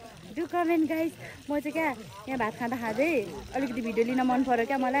डु कमेन्ट गाइस म चाहिँ क्या यहाँ भात खाँदा खाँदै अलिकति भिडियो लिन मन पर्यो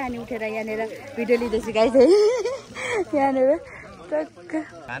क्या मलाई अनि उठेर यहाँनिर भिडियो लिँदैछु गाइस है यहाँनिर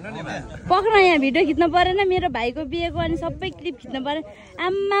पक्र यहाँ भिडियो खिच्नु परेन मेरो भाइको बिहेको अनि सबै क्लिप खिच्नु पऱ्यो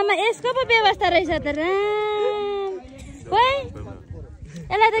आमामा यसको पो व्यवस्था रहेछ त राम खोइ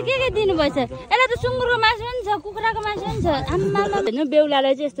यसलाई त के दिनुभएछ यसलाई त सुँगुरको मासु पनि छ कुखुराको मासु पनि छ आम्मा हेर्नु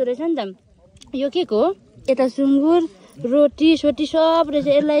बेहुलालाई चाहिँ यस्तो रहेछ नि त यो के को यता सुँगुर रोटी सोटी सब रहेछ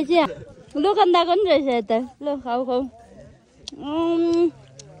यसलाई चाहिँ लोकन्दाको नि रहेछ यता ल खाऊ खाऊ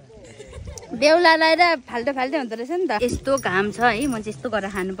बेहुलालाई र फाल्टो फाल्टो हुँदो रहेछ नि त यस्तो घाम छ है म चाहिँ यस्तो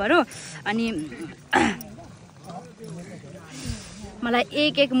गरेर खानु पर्यो अनि मलाई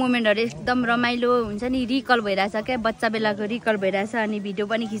एक मोमेन्टहरू एकदम रमाइलो हुन्छ नि रिकल भइरहेछ क्या बच्चा बेलाको रिकल भइरहेछ अनि भिडियो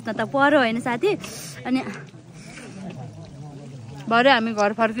पनि खिच्न त पर्यो होइन साथी अनि भरे हामी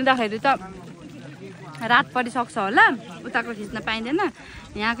घर फर्किँदाखेरि त रात परिसक्छ होला उताको खिच्न पाइँदैन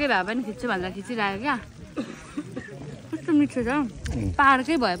यहाँकै भए पनि खिच्छु भनेर खिचिरहेको क्या कस्तो मिठो छ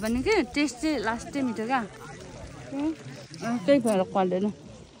पाहाडकै भए पनि के टेस्ट चाहिँ लास्टै मिठो क्या केही फरक पर्दैन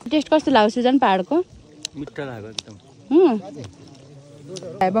टेस्ट कस्तो लाग्यो सुजन पाहाडको मिठो लाग्यो एकदम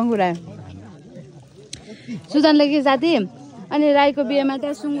बङ्गुरा सुजनले कि साथी अनि राईको बिहेमा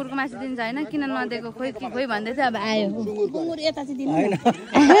त्यहाँ सुँगुरको मासु दिन्छ होइन किन नदिएको खोइ कि खोइ भन्दै थियो अब आयो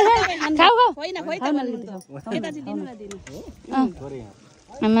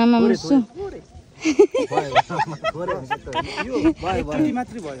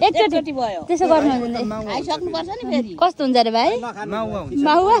एकचोटि त्यसो गर्नु कस्तो हुन्छ अरे भाइ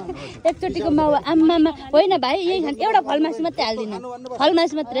माउवा एकचोटिको माउवा आम्मामा होइन भाइ यही खानु एउटा फल मासु मात्रै हालिदिनु फल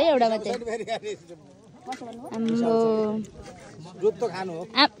मासु मात्रै एउटा मात्रै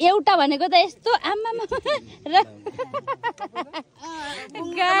एउटा भनेको त यस्तो आम्मामा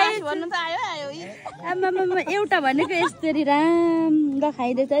आम्मामा एउटा भनेको यस्तरी राम्रो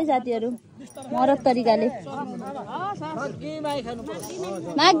खाइदिएछ है साथीहरू मरत तरिकाले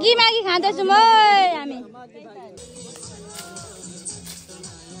मागी मागी खाँदैछौँ है हामी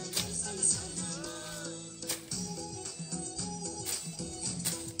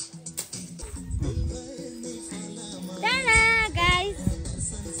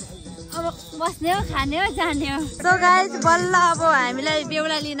बस्ने हो खाने हो जाने हो सो गाइस बल्ल अब हामीलाई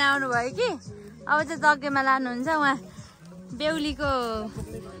बेहुला लिन आउनु भयो कि अब चाहिँ जग्गामा लानुहुन्छ उहाँ बेहुलीको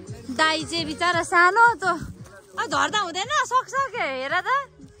दाई चाहिँ बिचरा सानो त धर्दा हुँदैन सक्छ के हेर त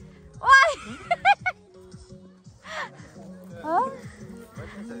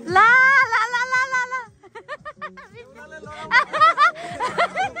ला ला ला ला ला ला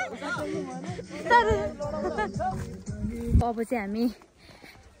अब चाहिँ हामी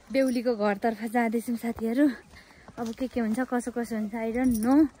बेहुलीको घरतर्फ जाँदैछौँ साथीहरू अब के हुन्छ कसो कसो हुन्छ आई डोन्ट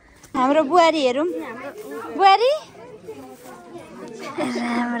नो हाम्रो बुहारी हेरौँ बुहारी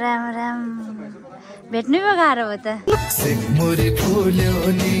राम राम राम भेट्नु पो गाह्रो हो त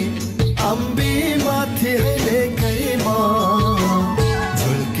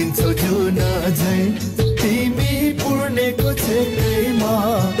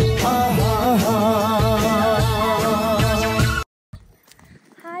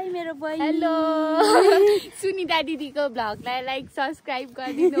हेलो सुनिता दिदीको भ्लगलाई लाइक सब्सक्राइब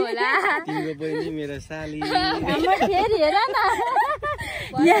गरिदिनु होला तिम्रो बहिनी मेरो साली फेरि हेर न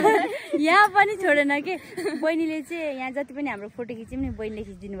यहाँ पनि छोडेन के बहिनीले चाहिँ यहाँ जति पनि हाम्रो फोटो खिच्यौँ नि बहिनीले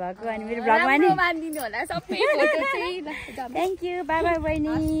खिचिदिनु भएको अनि मेरो भ्लगमा नि मानिदिनु होला सबै फोटो चाहिँ थ्याङ्क यू बाई बाई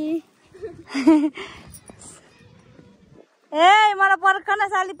बहिनी ए मलाई पर्खन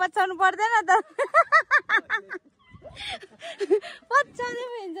साली पछाउनु पर्दैन त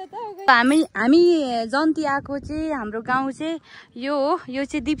हामी जन्ती आएको चाहिँ हाम्रो गाउँ चाहिँ यो हो यो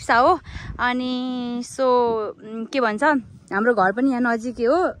चाहिँ दिप्सा हो अनि सो के भन्छ हाम्रो घर पनि यहाँ नजिकै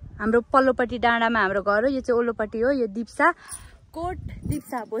हो हाम्रो पल्लोपट्टि डाँडामा हाम्रो घर हो यो चाहिँ ओल्लोपट्टि हो यो दिप्सा कोट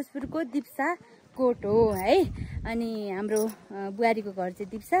दिप्सा भोजपुरको दिप्सा कोट हो है अनि हाम्रो बुहारीको घर चाहिँ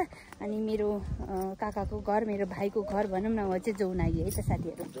दिप्सा अनि मेरो काकाको घर मेरो भाइको घर भनौँ न हो चाहिँ जौनागी है त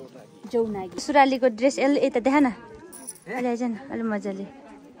साथीहरू जौनागी सुरालीको ड्रेस यता देखा न अहिले आइज न अलिक मजाले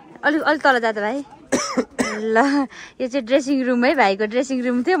अलिक तल जाँदा भाइ ल यो चाहिँ ड्रेसिङ रुम है भाइको ड्रेसिङ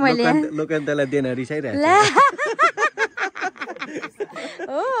रुम थियो मैले लोकन्तलाई देन रिसाइरहेको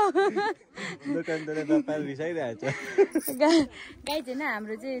गाई छैन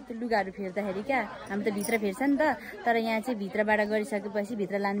हाम्रो चाहिँ त्यो लुगाहरू फेर्दाखेरि क्या हामी त भित्र फेर्छ नि त तर यहाँ चाहिँ भित्रबाट गरिसकेपछि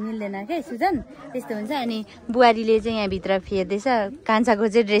भित्र लानु मिल्दैन क्या सुजन त्यस्तो हुन्छ अनि बुहारीले चाहिँ यहाँ भित्र फेर्दैछ कान्छाको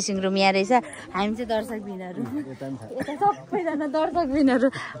चाहिँ ड्रेसिङ रुम यहाँ रहेछ हामी चाहिँ दर्शकबिनहरू यता सबैजना दर्शकबिनहरू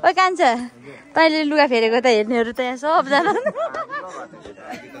ओ कान्छा तैँले लुगा फेरेको त हेर्नेहरू त यहाँ सबजना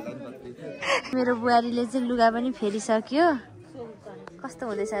मेरो बुहारीले चाहिँ लुगा पनि फेरिसक्यो कस्तो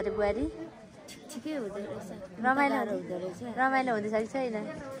हुँदैछ अरे बुहारी ठिकै हुँदो रहेछ रमाइलो हुँदैछ कि छैन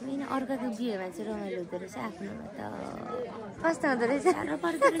किन अर्काको बिहेमा चाहिँ रमाइलो हुँदो रहेछ आफ्नोमा त कस्तो हुँदो रहेछ साह्रो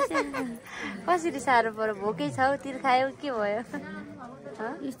पर्दो रहेछ कसरी साह्रो पर्यो भोकै छौ तिर खायो के भयो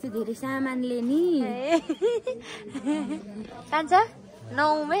यस्तो धेरै सामानले नि कान्छा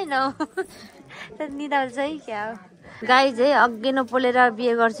 9मै 9 निदाउँछ है क्या हो गाई चाहिँ अघि पोलेर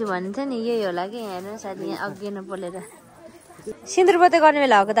बिहे गर्छु भन्छ नि यही होला कि हेर्नु सायद यहाँ अघि पोलेर सिन्दुर पोते गर्ने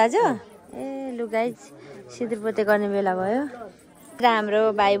बेला हो दाजु ए लु गाई सिन्दुर पोते गर्ने बेला भयो र हाम्रो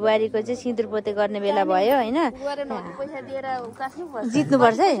भाइ बुहारीको चाहिँ सिन्दुर पोते गर्ने बेला भयो होइन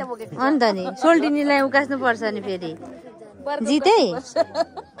जित्नुपर्छ है अन्त नि सोल्टिनीलाई उकास्नु पर्छ नि फेरि जिते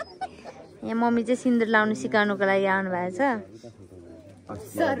यहाँ मम्मी चाहिँ सिन्दुर लाउनु सिकाउनुको लागि आउनु भएको छ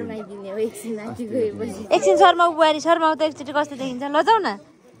एकछिन शर्मा बुहारी शर्मा त एकचोटि कस्तो देखिन्छ लजाउ न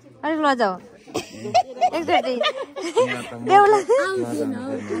अलिक लजाउ एकचोटि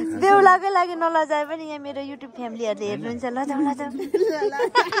बेहुलाकै लागि नलजाए पनि यहाँ मेरो युट्युब फ्यामिलीहरूले हेर्नुहुन्छ लजाउ लजाउ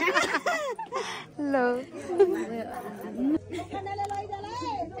ल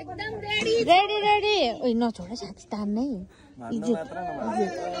रेडी रेडी ओइ नछोड साथी तान्नै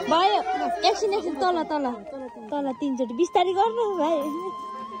भयो एकछिन तल तल तल 3 चोटि बिस्तारै गर्नु भाइ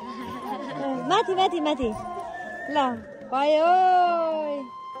माथि माथि माथि ल भयो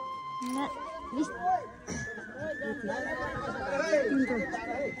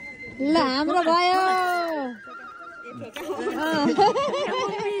ल हाम्रो भयो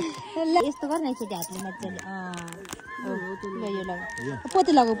यस्तो गर्न एकचोटि हातले मजाले यो लगाऊ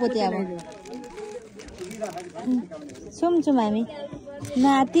पोते लगाऊ पोते अब सुन्छौँ हामी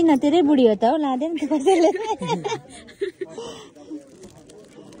नाति न तेरै बुढी हो त हौ लाँदैन त कसैले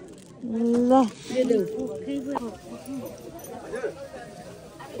ल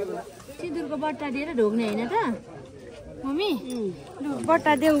सिन्दुरको बट्टा दिएर ढोग्ने होइन त मम्मी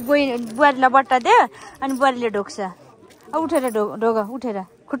बट्टा देऊ बुहारीलाई बट्टा देऊ अनि बुहारीले ढोग्छ उठेर ढोग उठेर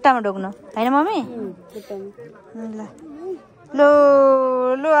खुट्टामा ढोग्नु होइन मम्मी ल लो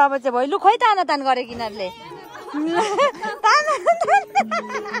लो अब चाहिँ भयो लु खोइ तान तान गरे किनारले तान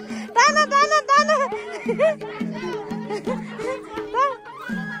तान तान तान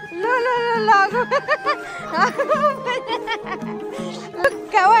लो लो लो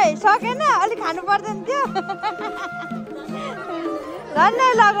सकेन अलिक खानु पर्दैन थियो धन्य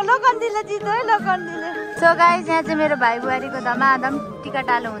लग्यो लोकन्तीले जित्यो है लोकन्तीले सो गाइस यहाँ चाहिँ मेरो भाइ बुहारीको धमाधम टिका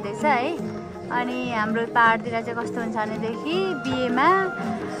टालो हुँदैछ है अनि हाम्रो पहाडतिर चाहिँ कस्तो हुन्छ भनेदेखि बिहेमा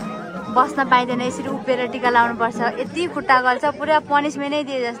बस्न पाइँदैन यसरी उभिएर टिका लाउनु पर्छ यति खुट्टा गल्छ पुरा पनिसमेन्टै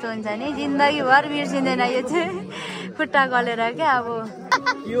दिए जस्तो हुन्छ नि जिन्दगीभर बिर्सिँदैन यो चाहिँ खुट्टा गलेर क्या अब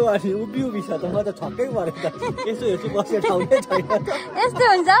यो अनि उभि उभि छ त म त छक्कै परे त यसो हेर्छु बस्ने ठाउँ नै छैन यस्तै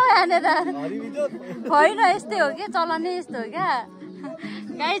हुन्छ हौ यहाँनिर होइन यस्तै हो कि चलनै यस्तो हो क्या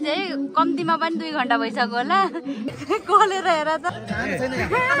गाई चाहिँ कम्तीमा पनि 2 घन्टा भइसक्यो होला गलेर हेर त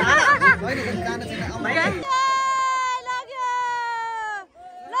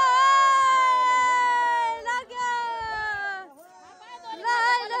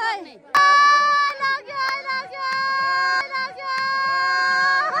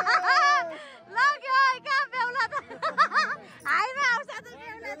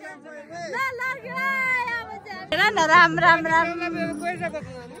राम राम राम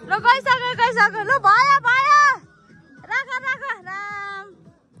ल गइसक्यो ल भयो भयो राख राख राम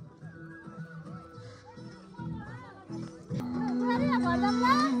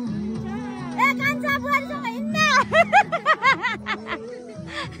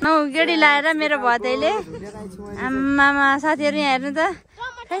गेडी लाएर मेरो भदैले आमामा साथीहरू यहाँ हेर्नु त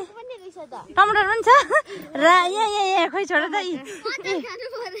टमाटर पनि छ र यहाँ खोइ छोड त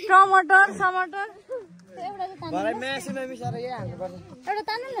टमाटर टमाटर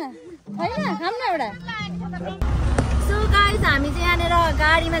सो गाइस हामी चाहिँ यहाँनिर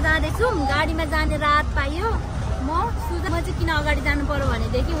गाडीमा जाँदैछौँ गाडीमा जाने रात पाइयो म चाहिँ किन अगाडि जानु पर्यो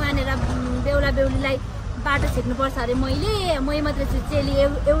भनेदेखि उहाँनिर बेहुला बेहुलीलाई बाटो छिर्नु पर्छ अरे मै मात्रै छु चेली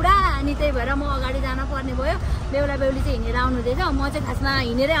एउटा अनि त्यही भएर म अगाडि जान पर्ने भयो बेहुला बेहुली चाहिँ हिँडेर आउनु हुँदैछ म चाहिँ खासमा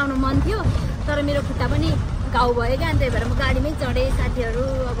हिँडेरै आउनु मन थियो तर मेरो खुट्टा पनि घाउ भयो क्या अनि त्यही भएर म गाडीमै चढेँ साथीहरू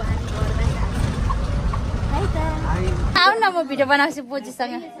अब हामी घरमा आउनु न म भिडियो बनाउँछु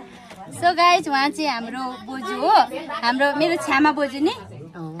बोजूसँग सो गाइज उहाँ चाहिँ हाम्रो बोजू हो मेरो छ्यामा बोजू नि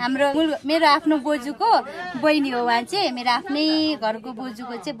मेरो आफ्नो बोजूको बहिनी हो उहाँ चाहिँ मेरो आफ्नै घरको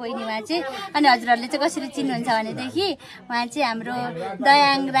बोजूको चाहिँ बहिनी उहाँ चाहिँ अनि हजुरहरूले चाहिँ कसरी चिन्नुहुन्छ भनेदेखि उहाँ चाहिँ हाम्रो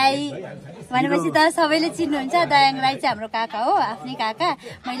दयाङ राई भनेपछि त सबैले चिन्नुहुन्छ दयाङ राई चाहिँ हाम्रो काका हो आफ्नै काका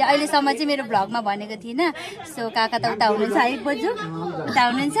मैले अहिलेसम्म चाहिँ मेरो भ्लगमा भनेको थिइनँ सो काका त उता हुनुहुन्छ है बोजू उता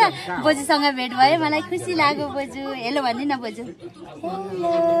हुनुहुन्छ बोजूसँग भेट भयो मलाई खुसी लाग्यो बोजू हेलो भन्नु न बोजू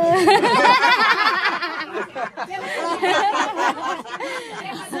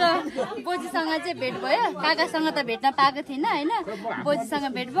बोजूसँग चाहिँ भेट भयो काकासँग त भेट्न पाएको थिइनँ होइन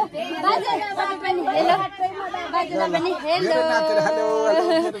बोजूसँग भेट भयो बाजेलाई पनि हेलो बाजेलाई पनि हेलो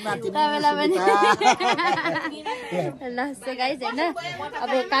तपाईँलाई पनि ल सो गाइज होइन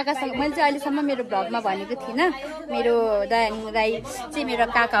अब काकासँग मैले चाहिँ अहिलेसम्म मेरो भ्लगमा भनेको थिइनँ मेरो दयाङ राई चाहिँ मेरो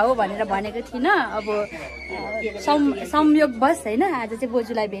काका हो भनेर भनेको थिइनँ अब संयोगवश होइन आज चाहिँ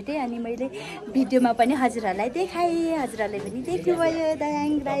बोजूलाई भेटेँ अनि मैले भिडियोमा पनि हजुरहरूलाई देखाएँ हजुरहरूले पनि देख्नुभयो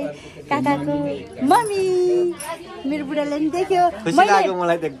दयाङ राई काकाको मम्मी मेरो बुढाले पनि देख्यो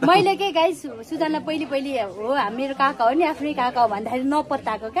मैले के गाइस सुजनलाई पहिले हो मेरो काका हो नि आफ्नै काका हो भन्दाखेरि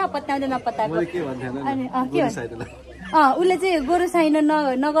नपत्ताएको क्या पत्याउँदै नपत्ताएको अनि के उसले चाहिँ गोरु साइन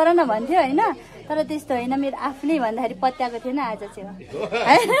नगर न भन्थ्यो होइन तर त्यस्तो होइन मेरो आफ्नै भन्दाखेरि पत्याएको थिएन आज चाहिँ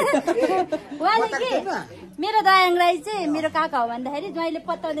उहाँले के मेरो दयाङ राई चाहिँ मेरो काका हो भन्दाखेरि ज्वाइँले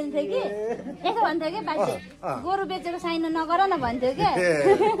पत्याउँदैन थियो कि यसो भन्थ्यो कि बाजे गोरु बेचेको साइन नगर न भन्थ्यो क्या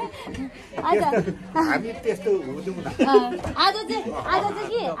आज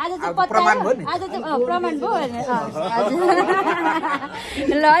चाहिँ प्रमाण भयो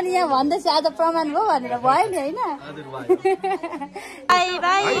ल अनि यहाँ भन्दैछु आज प्रमाण भयो भनेर भयो नि होइन बाई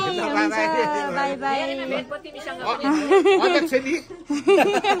बाई बाई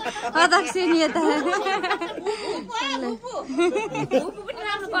अध्यक्ष नि यता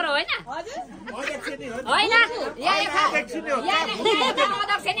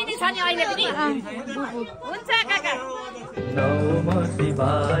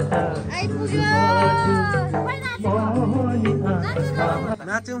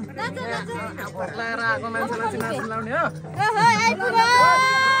नाच्यौं पत्लाएर आएको मान्छेलाई चाहिँ नाच्न लाउने हो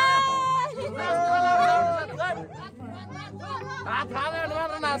हात हालेर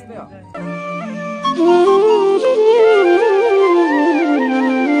मात्र नाच्ने हो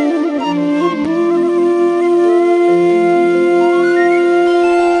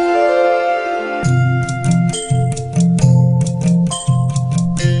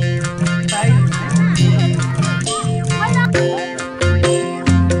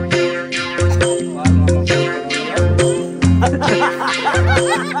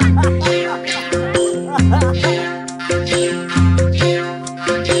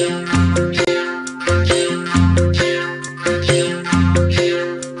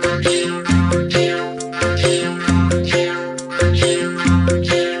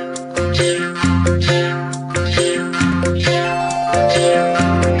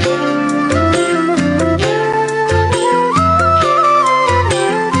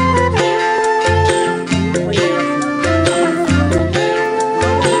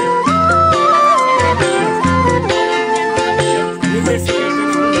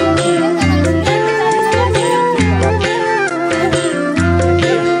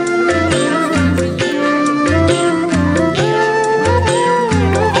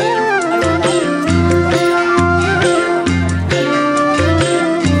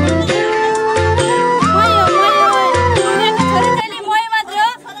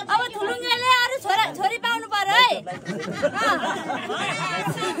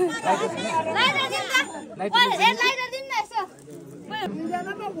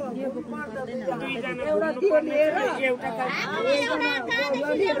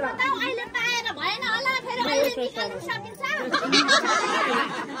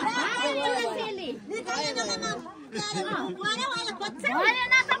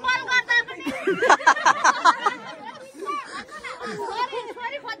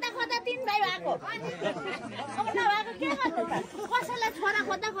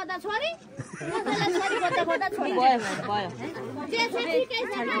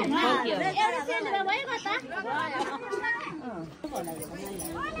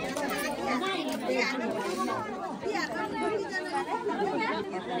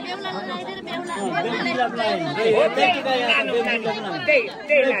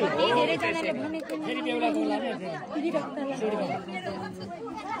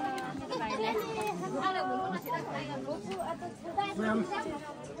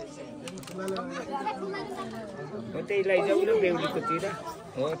त्यही लैजाऊ न बेहुलीकोतिर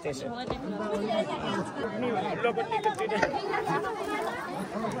हो त्यसो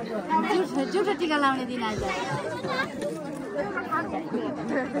जुठो टिका लाउने दिन आज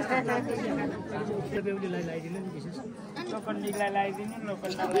बेहुलीलाई लगाइदिनु नि विशेष लोकन्डीलाई लगाइदिनु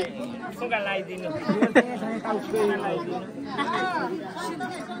लोकन्डालाई सुगा लगाइदिनु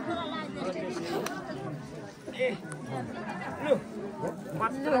ए लु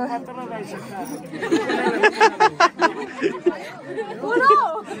पत्र रहेछ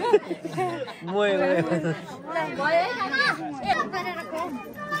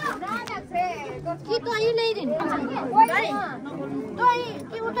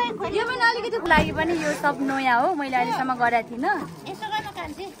यो पनि अलिकति लागि पनि यो सब नयाँ हो, मैले अहिलेसम्म गरेको थिइनँ।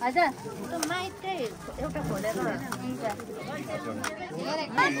 हजुर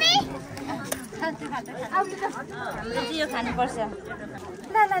यो खानुपर्छ।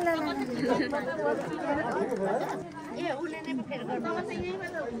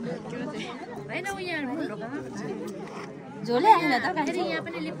 झोले आएन त यहाँ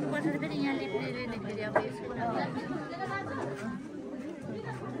पनि लिप्नुपर्छ, फेरि यहाँ लिप्ने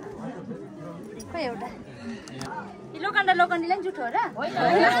खोइ एउटा लोखण्डा लोखण्डीलाई पनि जुठो हो र?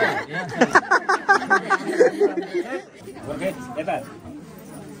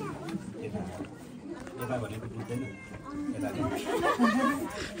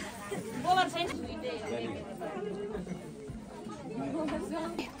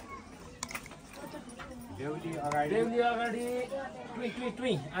 बेहुली अगाडि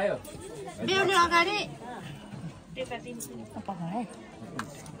ट्वी आयो। बेहुली अगाडि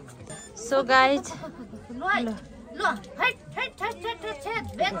सो गाइज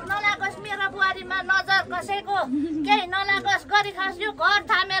भेट नलागोस् मेरो बुहारीमा नजर कसैको, केही नलागोस् गरी खास यो घर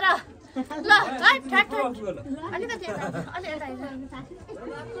थामेर। ल अलिकति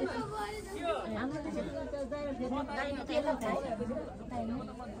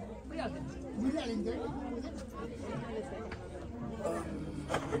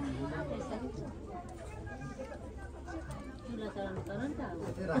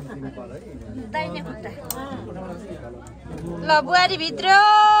ल बुहारी भित्र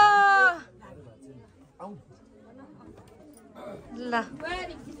ल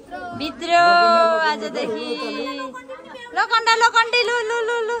भित्र आजदेखि लोखण्डा लोखण्डी लु लु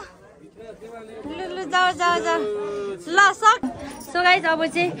लु लु लु लु जाऊ जाऊ जाऊ ल सक। सो गाइज अब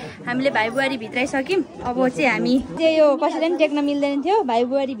चाहिँ हामीले भाइ बुहारी भित्राइसक्यौँ। अब चाहिँ हामी चाहिँ यो कसैलाई पनि टेक्न मिल्दैन थियो, भाइ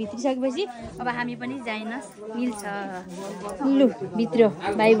बुहारी भित्रिसकेपछि अब हामी पनि जाइनस् मिल्छ। लु भित्र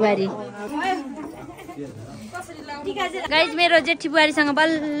भाइ बुहारी। गाइज मेरो जेठी बुहारीसँग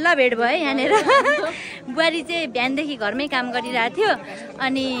बल्ल भेट भयो यहाँनिर। बुहारी चाहिँ बिहानदेखि घरमै काम गरिरहेको थियो,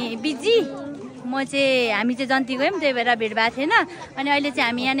 अनि बिजी म चाहिँ हामी चाहिँ जन्ती गयौँ, त्यही भएर भेट भएको थिएन। अनि अहिले चाहिँ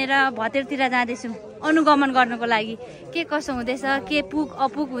हामी यहाँनिर भतेरतिर जाँदैछौँ अनुगमन गर्नको लागि, के कसो हुँदैछ, के पुग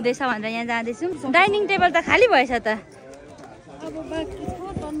अपुग हुँदैछ भनेर यहाँ जाँदैछौँ। डाइनिङ टेबल त खाली भएछ त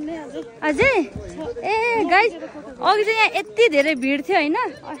अझै? ए गाइज अघि चाहिँ यहाँ यति धेरै भिड थियो होइन?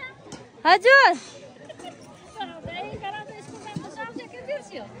 हजुर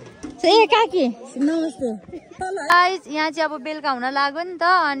ए काकी नमस्ते। गाइज यहाँ चाहिँ अब बेलुका हुन लाग्यो नि त,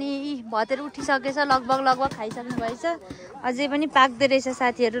 अनि भतेर उठिसकेछ, लगभग खाइसक्नु भएछ। अझै पनि पाक्दै रहेछ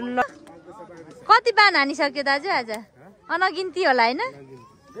साथीहरू। कति पान हानिसक्यो दाजु आज? अनगिन्ती होला होइन?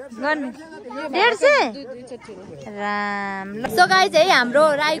 गर्नु 150 राम। सो गाइज है हाम्रो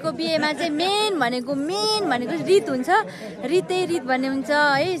राईको बिहेमा चाहिँ मेन भनेको रित हुन्छ। रित भन्ने हुन्छ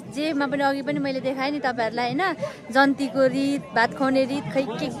है, जेमा पनि अघि पनि मैले देखाएँ नि तपाईँहरूलाई होइन, जन्तीको रित, भात खुवाउने रित, खै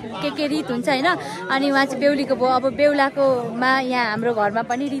के रित हुन्छ होइन। अनि उहाँ चाहिँ बेहुलीको भयो। अब बेहुलाकोमा यहाँ हाम्रो घरमा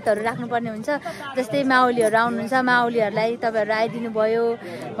पनि रितहरू राख्नुपर्ने हुन्छ। जस्तै माउलीहरू आउनुहुन्छ, माउलीहरूलाई तपाईँहरू आइदिनु भयो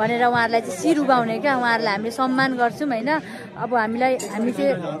भनेर उहाँहरूलाई चाहिँ शिर उभाउने क्या, उहाँहरूलाई हामीले सम्मान गर्छौँ होइन। अब हामी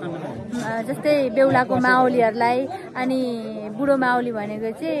चाहिँ जस्तै बेहुलाको माओलीहरूलाई, अनि बुढो माओली भनेको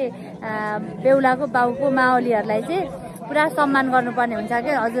चाहिँ बेहुलाको बाउको माओलीहरूलाई चाहिँ पुरा सम्मान गर्नुपर्ने हुन्छ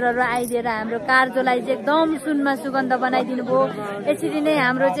क्या। हजुरहरू आइदिएर हाम्रो कार्जोलाई चाहिँ एकदम सुनमा सुगन्ध बनाइदिनु भयो। यसरी नै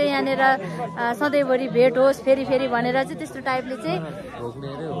हाम्रो चाहिँ यहाँनिर सधैँभरि भेट होस् फेरि भनेर चाहिँ त्यस्तो टाइपले चाहिँ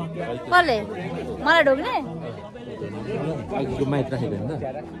कसले मलाई ढोक्ने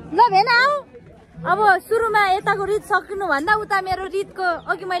ल भेन आऊ। अब सुरुमा यताको रित सक्नुभन्दा उता मेरो रितको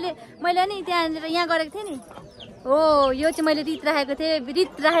अघि मैले नि त्यहाँनिर यहाँ गरेको थिएँ नि हो, यो चाहिँ मैले रित राखेको थिएँ,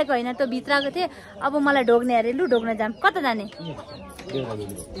 रित राखेको होइन त भित्राएको थिएँ। अब मलाई ढोक्ने अरे, लु ढोक्न जाम। कता जाने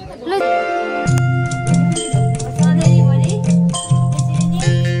ल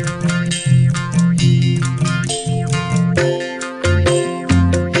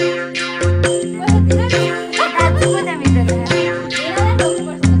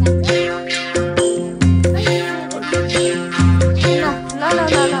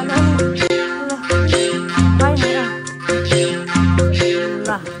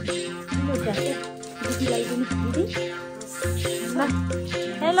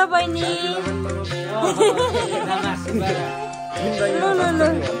हेलो बहिनी।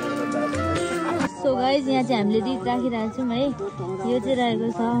 सो गाइज यहाँ चाहिँ हामीले रित राखिरहेको छौँ है। यो चाहिँ रहेको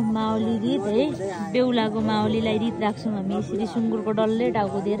छ माओली रित है, बेहुलाको माओलीलाई रित राख्छौँ हामी यसरी सुँगुरको डल्लै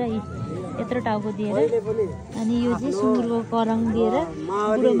टाउको दिएर यत्रो टाउको दिएर अनि यो चाहिँ सुँगुरको करङ दिएर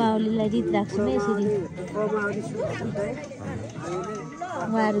बुढो माउलीलाई रित राख्छौँ है यसरी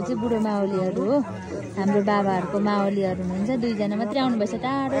उहाँहरू चाहिँ बुढो माउलीहरू हो हाम्रो बाबाहरूको माउलीहरू हुनुहुन्छ दुईजना मात्रै आउनुभएछ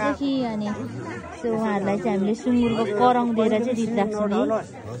टाढोदेखि अनि सो उहाँहरूलाई चाहिँ हामीले सुँगुरको करङ दिएर चाहिँ रित राख्छौँ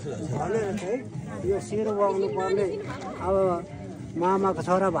है यो शिर बोक्नु पर्ने अब मामाको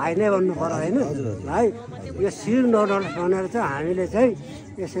छोरा भाइ नै भन्नु पर्यो होइन भाइ यो शिर नडलोस् भनेर चाहिँ हामीले चाहिँ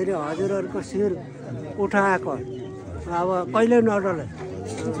यसरी हजुरहरूको शिर उठाएको अब कहिले नडलोस्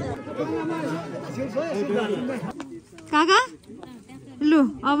काका लु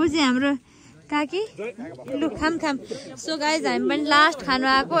अब चाहिँ हाम्रो काकी लु खाम सो गाइज हामी पनि लास्ट खानु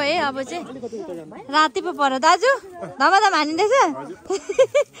आएको है अब चाहिँ राति पो पर्यो दाजु धमाधम हानिँदैछ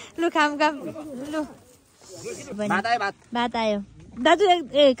लु खाम लु भात आयो दाजु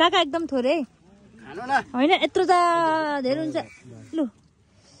ए काका एकदम थोरै होइन यत्रो त धेरै हुन्छ लु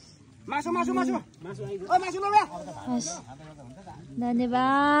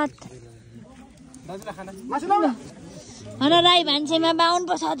धन्यवाद राई भान्सेमा बाहुन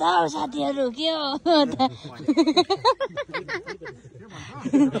पो छ त साथीहरू के हो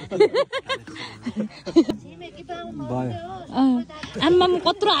आम्मा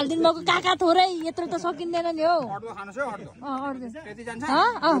कत्रो हालिदिनु भएको काका थोरै यत्रो त सकिँदैन नि हौ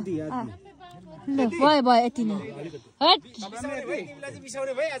भयो यति नै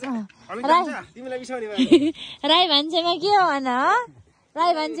राई भान्सेमा के हो भन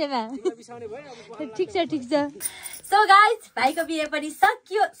राई भान्सेमा ठिक छ सो गाइज भाइको बिहे पनि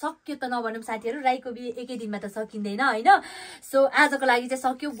सक्यो त नभनौँ साथीहरू राईको बिहे एकै दिनमा त सकिँदैन होइन सो आजको लागि चाहिँ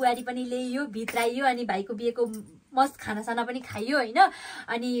सक्यो बुहारी पनि ल्याइयो भित्राइयो अनि भाइको बिहेको मस्त खानासाना पनि खाइयो होइन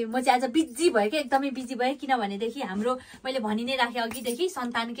अनि म चाहिँ आज बिजी भयो क्या एकदमै बिजी भयो किनभनेदेखि हाम्रो मैले भनि नै राखेँ अघिदेखि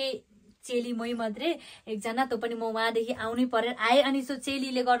सन्तानकै चेली मै मात्रै एकजना त्यो पनि म उहाँदेखि आउनै परेर आएँ अनि सो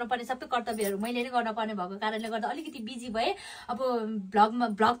चेलीले गर्नुपर्ने सबै कर्तव्यहरू मैले नै गर्न पर्ने भएको कारणले गर्दा अलिकति बिजी भएँ अब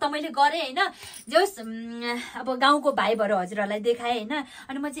भ्लग त मैले गरेँ होइन जस अब गाउँको भाइ भएर हजुरहरूलाई देखाएँ होइन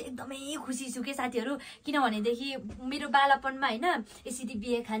अनि म चाहिँ एकदमै खुसी छु के साथीहरू किनभनेदेखि मेरो बालापनमा होइन यसरी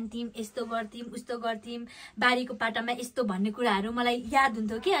बिहे खान्थ्यौँ यस्तो गर्थ्यौँ उस्तो गर्थ्यौँ बारीको पाटामा यस्तो भन्ने कुराहरू मलाई याद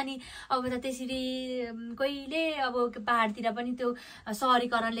हुन्थ्यो कि अनि अब त त्यसरी कहिले अब पहाडतिर पनि त्यो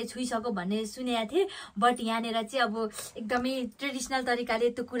सहरीकरणले छुइसक्यो भन्ने सुनेको थिएँ बट यहाँनिर चाहिँ अब एकदमै ट्रेडिसनल तरिकाले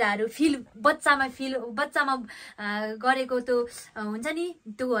त्यो कुराहरू बच्चामा गरेको त्यो हुन्छ नि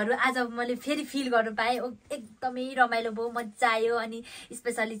त्योहरू आज मैले फेरि फिल गर्नु पाएँ एकदमै रमाइलो भयो मजा आयो अनि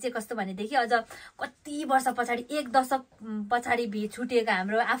स्पेसली चाहिँ कस्तो भनेदेखि अझ कति वर्ष पछाडि 1 दशक पछाडि छुटेको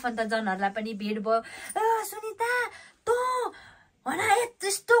हाम्रो आफन्तजनहरूलाई पनि भेट भयो सुनिता तँ होला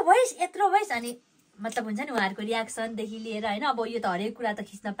यस्तो भइस् यत्रो भइस् अनि मतलब हुन्छ नि उहाँहरूको रियाक्सनदेखि लिएर होइन अब यो त हरेक कुरा त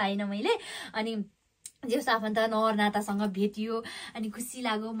खिच्न पाइनँ मैले अनि जेस आफन्त नर नातासँग भेटियो अनि खुसी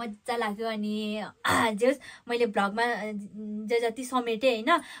लाग्यो मजा लाग्यो अनि जेस मैले भ्लगमा जति समेटेँ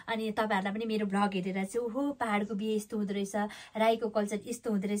होइन अनि तपाईँहरूलाई पनि मेरो भ्लग हेरेर चाहिँ ओहो पहाडको बिहे यस्तो हुँदो रहेछ राईको कल्चर यस्तो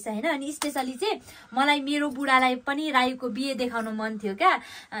हुँदो रहेछ होइन अनि स्पेसली चाहिँ मलाई मेरो बुढालाई पनि राईको बिहे देखाउन मन थियो क्या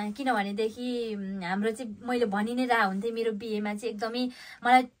किनभनेदेखि हाम्रो चाहिँ मैले भनि नै रह हुन्थेँ मेरो बिहेमा चाहिँ एकदमै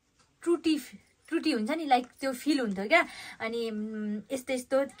मलाई त्रुटि हुन्छ नि लाइक त्यो फिल हुन्थ्यो क्या अनि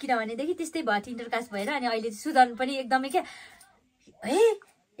यस्तो किनभनेदेखि त्यस्तै भयो इन्टरकास्ट भएर अनि अहिले सुदन पनि एकदमै क्या है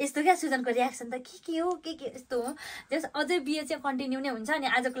यस्तो क्या सुजनको रियाक्सन त के हो के यस्तो हो जस अझै बिहे चाहिँ कन्टिन्यू नै हुन्छ अनि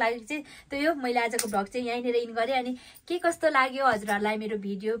आजको लागि चाहिँ त्यो मैले आजको भ्लग चाहिँ यहीँनिर इन गरेँ अनि के कस्तो लाग्यो हजुरहरूलाई मेरो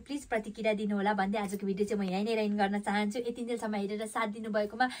भिडियो प्लिज प्रतिक्रिया दिनु होला भन्दै आजको भिडियो चाहिँ म यहीँनिर इन गर्न चाहन्छु यति दिनसम्म हेरेर साथ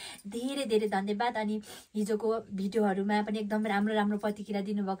दिनुभएकोमा धेरै धेरै धन्यवाद अनि हिजोको भिडियोहरूमा पनि एकदम राम्रो प्रतिक्रिया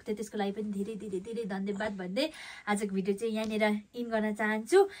दिनुभएको थियो त्यसको लागि पनि धेरै धेरै धेरै धन्यवाद भन्दै आजको भिडियो चाहिँ यहीँनिर इन गर्न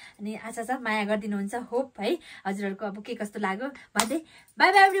चाहन्छु अनि आशा छ माया गरिदिनुहुन्छ होप है हजुरहरूको अब के कस्तो लाग्यो भन्दै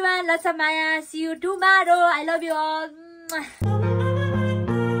by by everyone, lots of Maya. See you tomorrow. I love you all.